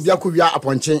anase obi akowia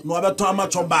aponche no abeto ama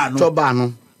choba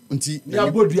no nti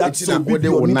ya bodua so obi de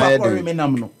wo na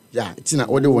menam no itina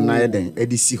ode wo na yeden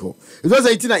edisi ho it was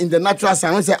itina in the natural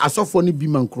science say asofo ni bi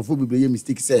man krofo bi ye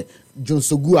mistake say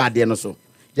jonsogu ade no so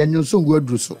ya jonsogu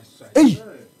aduru so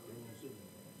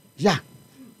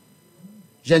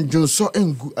jan jonso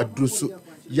engu aduru so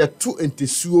ya tu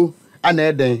entesuo ana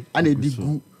eden ana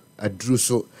edigu aduru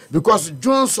so because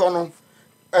jonso no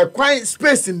quite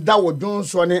space in that wo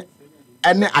jonso ne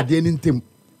ene ade ni ntem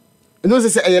no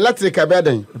say electrical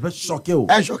beden be shock you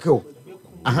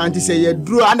ahanti say ye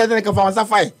duro and then ka fa wansa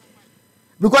fai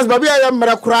because baby ya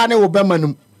mera kura ne wo be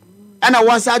manum ana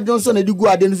wansa Johnson na digu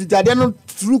ade no siti ade no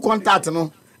through contact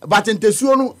no but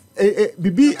entesuo no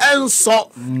bibi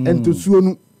enso entesuo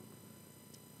no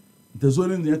the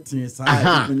zone in the side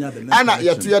ana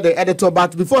ya to the editor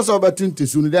but before so about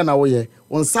entesuo no then na wo ye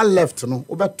wansa left no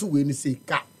obeto we ni say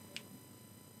ka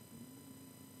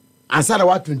ansa na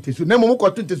what entesuo na mo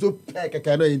ko entesuo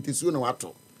keke no entesuo na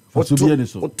wato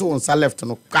Oto onsa left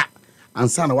no ka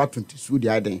ansa na what 20 su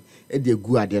dia den e de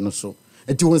gu ade no so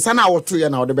enti onsa na woto ye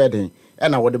na wo de be den e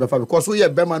na wo de be fa because wo ye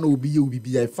bema na obi ye obi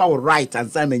bia fa right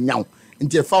ansa na nyaw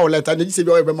enti e fa left and you say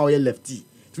be bema wo ye lefty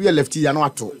to ye lefty ya na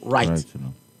wato right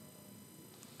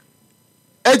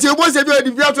enti obo se bi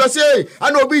odi bia to say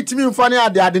ana obi timi mfa ne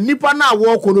ade nipa na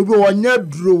wo ko no bi wo nya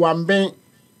duro wamben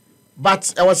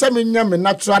but e was me nya me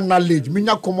natural knowledge me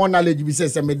nya common knowledge bi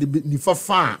say me de ni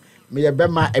fa me ye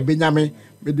bema ebenyame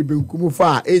me de benkum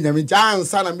fa enyame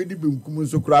chansa na me de benkum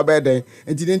so kura be den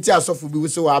enti nti asofo bi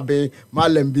wose wa be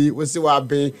malam bi wose wa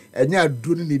be enya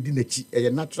aduro ne di nachi eye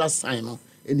natural sign no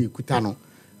eni kuta no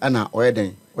ana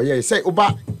oyeden oye say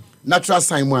oba natural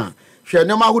sign mu a hwe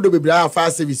ne ma hodo bebira fire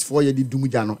service for ye di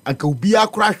dumja no anka obi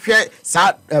akura hwe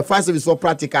sa fire service for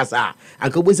practicals a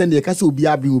anka obo se ne ka se obi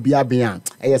abi a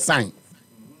eye sign.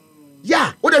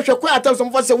 What if you quite tell some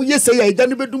of us we say I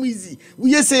don't bedum easy.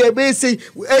 We say I say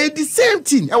the same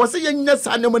thing. I was saying yes,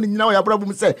 I know when now your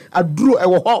problem say I drew a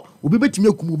ho will be to me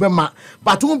kumubema.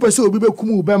 But one person will be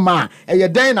kumubema. A ya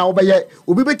day now by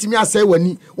will be to me I say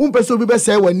when one person will be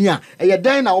say when near a ya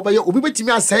day now by will be to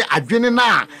me I say I drink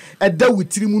na a day with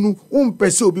Trimunu, one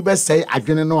person will be say I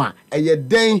drink no a ya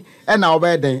day and now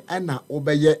by day and now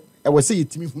obey I was saying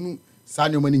to me.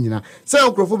 Sanyo mani nyina say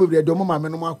okrofo bebre do mama me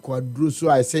no akwaduro so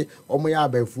I say omo ya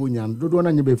abafo nyan dodo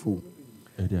na nyebefo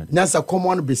nyasa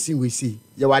common besin we see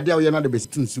ye wade awo na de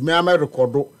besin su me am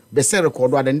recordo be say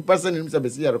recordo ada ni person ni say be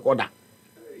say recorder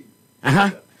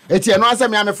eti eno asa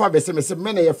me am fa be say me say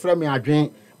me na ye fra me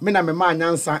adwen me na me ma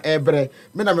nyansa ebre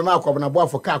me na me ma akobna bo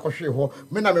afo ka akohwe ho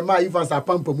me na me ma Evans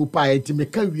apampa mu pa eti me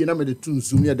ka wie na me de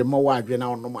tunsu me de ma wa adwen na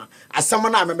onoma asama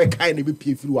na me kai na be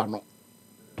pie firi wa no.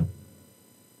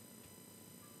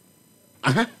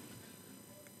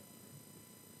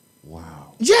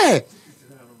 Wow. Yeah.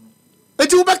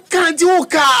 Eti wo kanti wo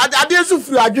ka ade so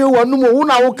firi adwe wo no mo wo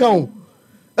na wo kan.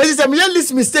 Eti se me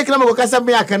list mistake na me go kasa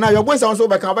me Akanayo. Your boy say so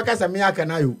be kan be kasa me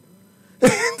Akanayo.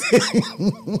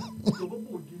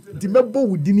 Di mebo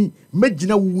wudini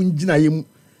megina wo ngina yem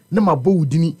na mabo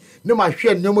wudini na ma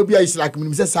hwe ne mo bia is like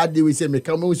me say sad day we say me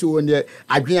kan me so won de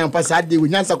adwen ampa sad day we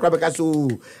nyansa kura be kasa o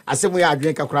asem ya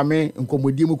adwen ka kura me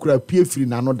nkomodi mu kura pie firi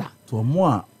na no da. To mo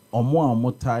a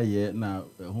motaye na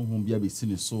honhom bia be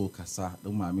sini so kasa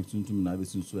do ma me tuntum na be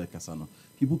sini so kasa no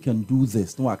people can do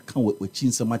this no aka we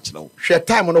chinse ma kire wo hwe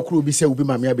time no kuro bi se obi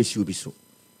ma me abesi obi so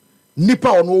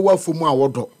nipa ono wo afomu a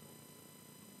wodo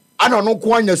ana no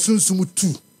ko anya sunsum tu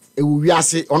ewu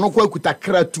wiase ono ko akuta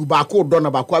kra tu ba ko do na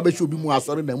ba ko abesi obi mu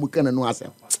asore na mu kana no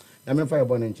asem na me fa ye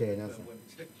bone nche nya so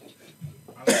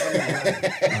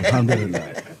alhamdulillah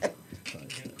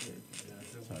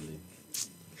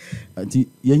Anti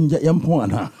yampon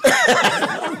ana.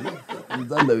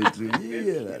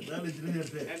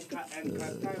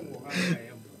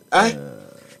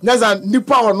 Naza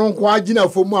nipa ono kwa agina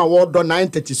fomu a wo do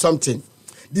 930 something.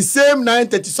 The same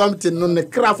 930 something no ne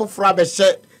krafo fra be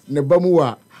hye ne bamu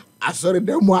a asori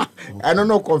demu a eno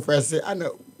no confess ana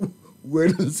we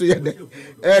nso ye de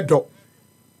edo.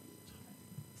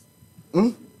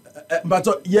 But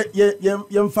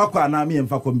yemfa kwa na me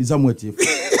yemfa kwa mbisa mwati.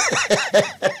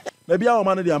 Maybe our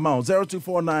man the amount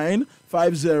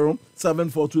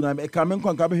 0249507429. E come in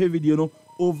kwa video no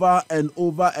over and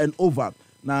over and over.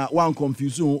 Now one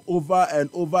confusion over and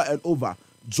over and over.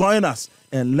 Join us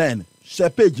and learn. Share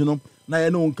page you know. Na ye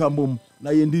no nkambom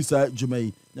na ye ndisa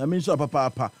jumai. Na me nso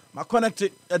papa. Ma connect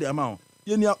at the amount.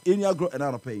 Yeni agro and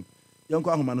out of pay. Yanko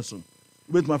ahoma no so.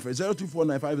 Wait my friend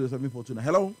 0249507429.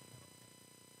 Hello.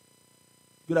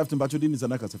 Good afternoon, Batudin is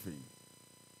anaka safari.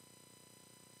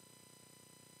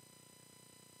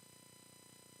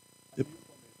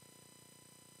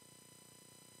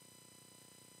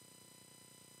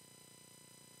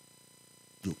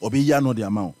 Obi ya know the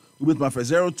amount. With my friend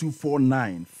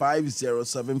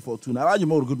 0249507429. Alhaji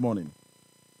Mo, good morning.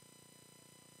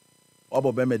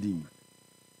 Obo Bemedin.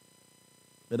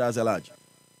 That's Alhaji.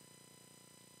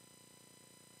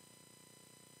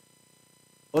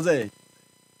 Ose.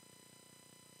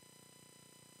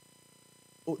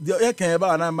 The can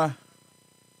eba namba.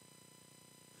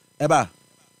 Eba.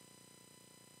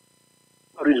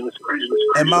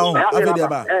 Emma,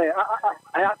 aba.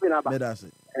 I have been about. That's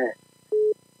it.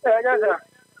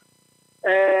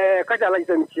 Kajala is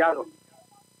a Michiano.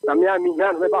 Namiami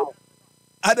Yan Webao.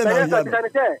 I don't know.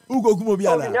 Who go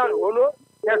Kumobiala?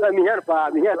 Yes, I mean,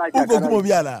 help me here like Who go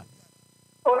Kumobiala?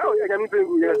 Oh, no, you can bring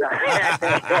you.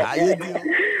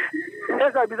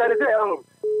 Yes, I decided to say, oh,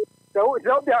 the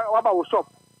about shop.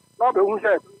 Not the one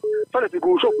said, sorry to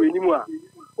go shop anymore.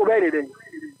 Obey it.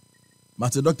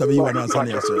 Master Doctor, we want to answer.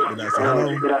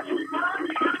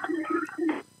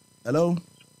 Hello.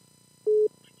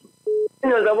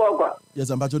 Hello. Yes,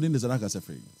 I'm Batudin is anaka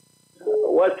safari.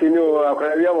 What's in your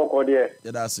Aquarium?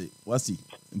 Yeah, that's it. What's he?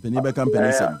 In Penny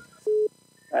company.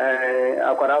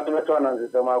 Aquarato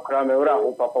and the Macram,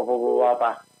 Uraho, Papa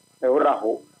Wapa,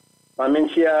 Uraho.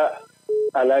 Mamencia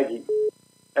Alhaji.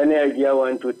 Any idea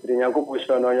 1, 2, 3, Yanko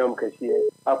Pushon on Yom Cassia.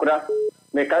 Akura,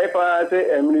 Mekaipa,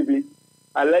 Emily,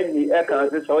 Alhaji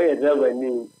Akanayo, so a driver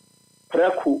name.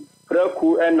 Preku,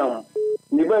 Enum.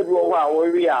 Niba do wa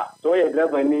we are, so a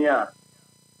driver near.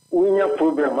 Unya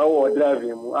program, I will drive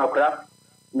him. Akra,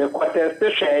 me quarter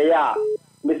station ya.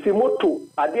 Me si moto,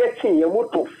 a dear chin, your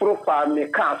moto, frufa, me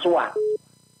caswa.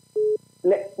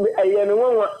 I am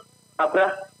one.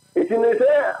 Akra, it's in the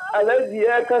say, Alhaji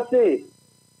Akanayo.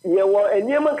 Ye were a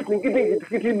near marketing getting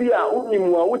be a only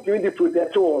more with you to the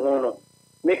two.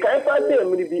 Make I pass them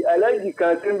will be Alhaji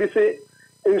Akanayo be say,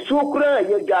 in so cry,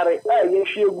 ye got it, ye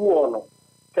shall go on.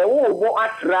 There won't go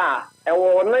at ra,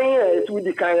 and 9 years with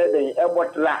the kind of thing, and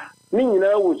what la. Meaning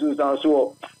I was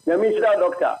so. The Mr.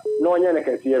 Doctor, no one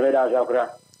can see a red as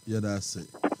Akra. Yeah, that's it.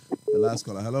 The last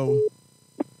caller. Hello.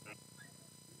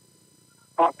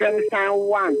 Afghanistan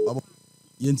 1.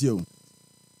 Yentio.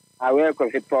 I work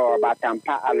with people about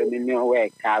aluminium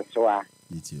work, Kaswa.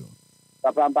 Yentio.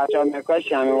 Papa, my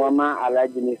question, Mama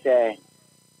Alhaji say,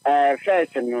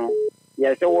 first, no,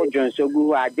 yes, old John so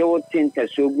good, I don't think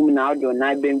so good now, do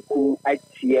not be cool at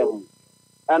TM.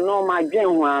 I know my gen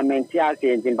who I meant to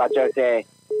say, but I say,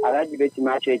 Alhaji Betty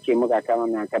Match, Chimuga,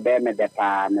 come and Kabeme, the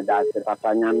farm, and that's the Papa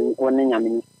Yamin, only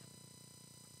Yamin.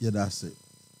 Yeah, that's it.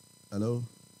 Hello.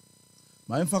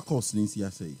 My info course needs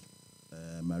to say,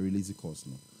 my release course.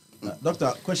 No.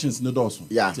 Doctor, questions no doors.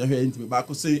 Yeah. But I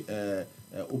could say,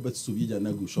 Obet Subija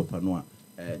Nagu shop and one,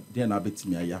 then I bet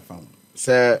me I found.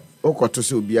 Sir, Okoto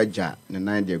so be a jar, and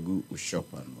 9 day go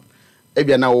shop and one.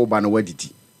 Ebia na oba no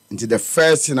wediti. Into the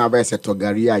first thing I be say to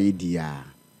garia idea.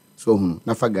 So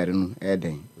na fagari no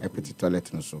eden e petit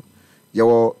toilet no so.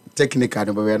 Your technical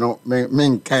no be no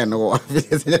men kan no.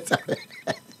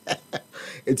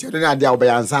 It's your na dia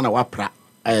obayansa na wapra.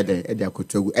 Ede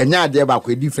akotogu. Enya ade ba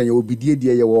ko different ye obidie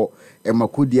die ye wo e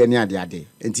makodie ne ade.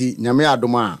 Enti nyame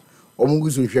adom a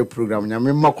omugusu hwe program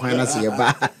nyame makwan na se ye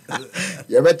ba.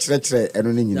 Ye be kire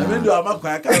eno ne nyina. Nyame do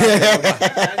amakwan aka.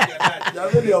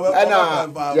 Ana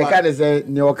ye ka de say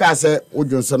ne o ka say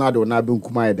odwonso na de na be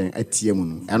nkuma eden atie mu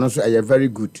no. Eno so e very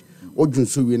good.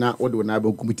 Odwonso wi na wo de na be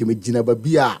nkuma tem gina ba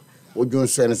bia.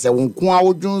 Odwonso ene say wonko a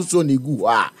odwonso ne gu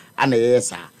a ana ye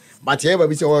sa. But ye ba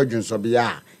bi say odwonso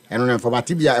bia. Eno na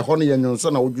informative bia e ho no ye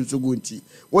nwonso na odwonso gu nti.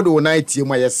 Wo de wo na atie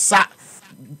mu ye sa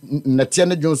na tie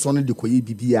ne dwonso no de koye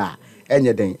bibia.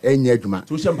 enye den enye adwuma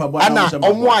ana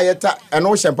omo ayeta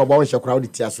eno shempabo wo hye kra wo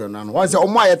ditia so no no won se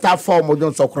omo ayeta fa omo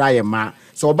dwon so kra ye ma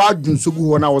so oba dwun so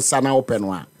gu ho na wo sa na wo pe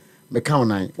no a me ka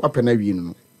wonan wo pe na wi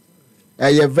no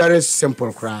eye very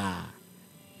simple kra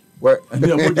we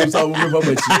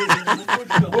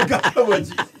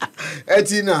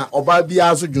etina oba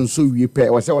bia so dwun so wi pe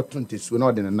wo se wo tonte so na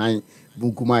wo de nan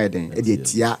bunkuma ye den e de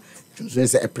tia dwun so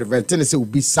se e prevent ne se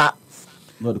obi sa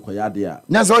no de koyade a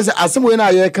na so se asemo na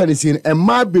ye ka ne sin e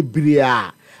ma bebre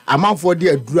a amanfo de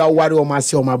adura ware o ma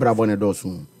se o ma brabo ne do so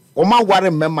o ma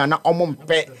ware mema na o mo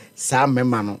mpe sa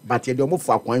mema no but ye de o mo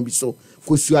fu akwan bi so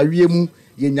kosu awie mu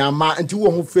ye nyama nti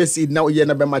wo ho face na ye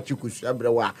na be ma chi kosu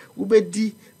abrewa wo be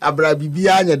di abra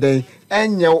bibia anya den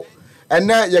enye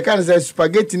ene ye kan say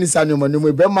spaghetti ni sa nyoma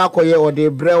nyoma be ma koye o de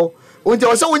brew unje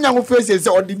o se wonya ho face say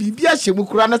o de bibia hyemu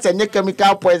kura na se nye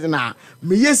chemical poison a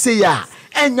me yese ya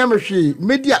enya me hwe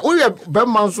media wo ye be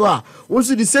ma so a wo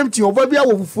so the same thing oba bia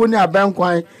wo fufuo ni aban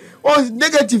kwan o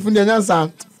negative ni nyansa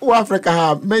wo Africa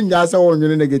ha menya se wo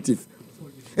nwene negative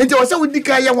enti o se wo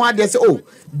dika ye ho ade se o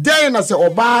den na se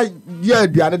oba ye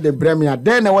aduane de bremia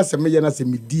den na wo se me ye na se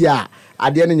media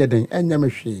ade ne nyeden enya me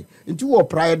hwe nti wo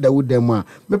prayer da wo dem a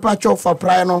me pa cho fa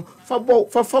prayer no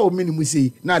fa o minimu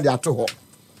sei na ade ato ho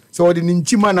so the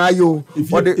ninchima na ayo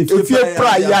or the if you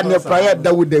prayer na prayer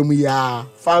da wo dem ya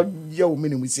fa ye o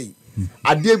minimu sei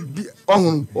ade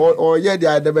ohun o ye de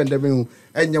ade ben dem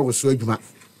enya wo so adwuma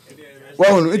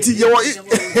well, it's your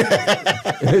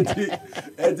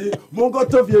Mongo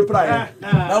to be prayer.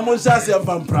 Now, Monshas and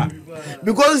Vampra.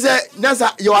 Because that's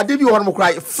your adebi one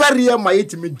cry. Ferrier my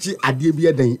intimate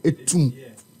adebia then a tomb.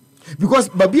 Because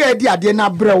baby idea de na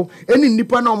brew any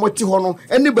nipa na moti hono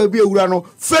any baby ewura no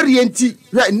ferry enti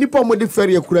nipa mo de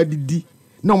ferry akura didi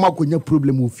na ma konya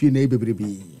problem ofie na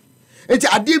bebrebe. Enti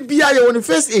adebia ye on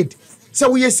first aid. Se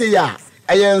we say ya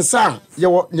ayensa ye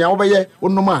nya obeye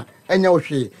onoma enya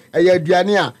ohwe eya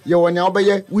aduane a ye wonya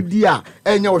obeye wudi a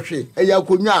enya ohwe eya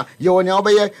akonwa ye wonya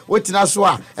obeye wotina so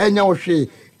a enya ohwe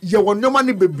ye wonoma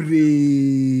ne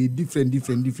bebre different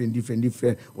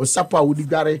o sapa wudi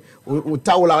gare o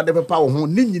tawla de pepa wo ho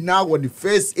ni nyina wo the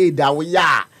first aid a wo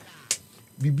ya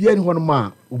bibia ni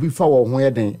honoma obi fa wo ho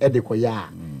ye den e de koya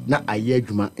na aye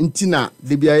adwuma ntina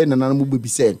de bia ye nanana mu bebi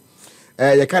se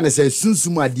ye ka ne se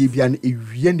sunsum ade bia na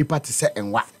ewie nipa te se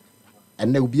enwa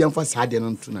ene obi amfa saade no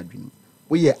nto na dwunu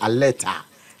wo ye alert a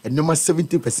enoma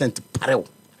 70% parew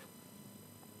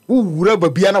wo wura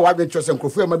babia na wa bɛtwe se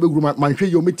nkrofo ma beguru manhwe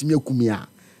ye o metimi akumi a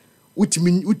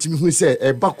utimi hu se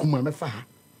e bakuma mefa ha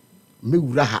me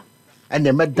wura ha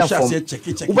ene meda fom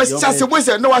wo be chase bo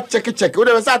se na wa check wo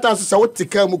de sa atan so se wo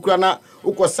tika mu kura na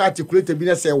wo ko sa articulate bi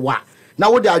na se wa na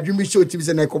wo de adwumi show timi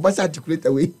se na ko ba sa articulate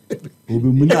we obi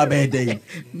mu na be den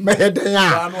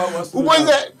ya wo bo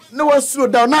se na wa slow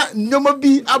down na nyoma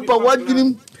bi aba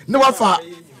wadwunim na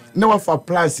wa fa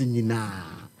plans nyina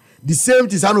the same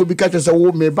thing I no be catch say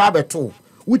wo me ba beto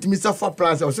with me say for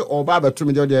plans say o ba beto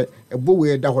me de ebo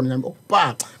we da ho nyam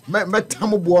pa me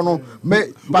tam bo no me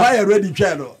why ready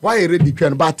twa no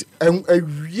but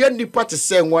awie nipa te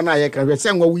say won na ye ka hwe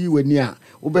say nwa wi wani a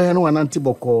wo be he no wanante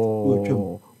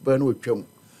boko be no twam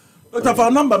Dr.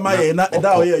 For number my na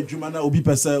da o ye adwuma na obi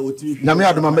pese oti na me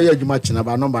adoma me ye adwuma china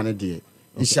ba number ne de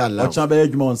inshallah ocha be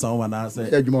adwuma on san wana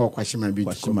say adwuma kwashima bi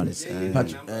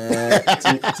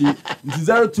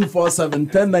 0247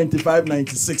 1095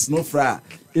 96 no fra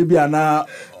ebi ana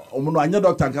omo no anya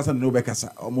doctor nkasa ne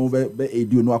obekasa omo be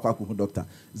edu no akwa ko doctor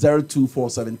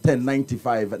 0247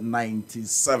 1095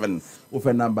 97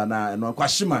 ofe number na no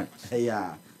kwashima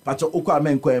ya pacho okwa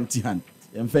menko empty hand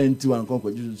emfa ntu an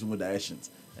konko juju mu directions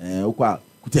okwa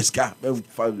kuteska be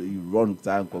run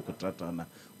time ko contractor na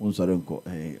unsore nko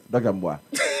doctor Mboa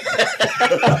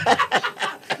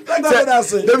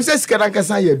dem say sika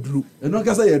nkasa ya duru eno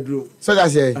nkasa ya duru so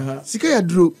that say sika ya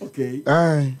duru okay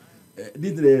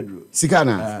didre ya duru sika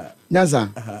na nyanza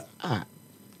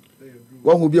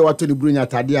wo hu bia wato ni buru nya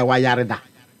tade a wa yare da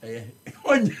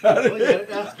onyare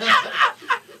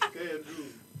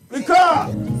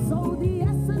because so the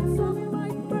essence of my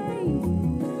praise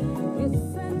is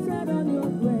centered on your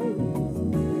grace.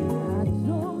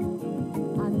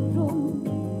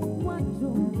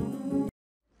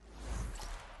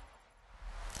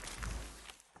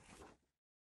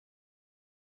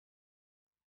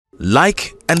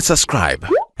 Like and subscribe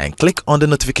and click on the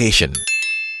notification.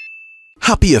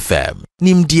 Happy FM,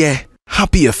 Nimdie,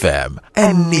 Happy FM,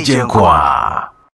 and Nijenkwa.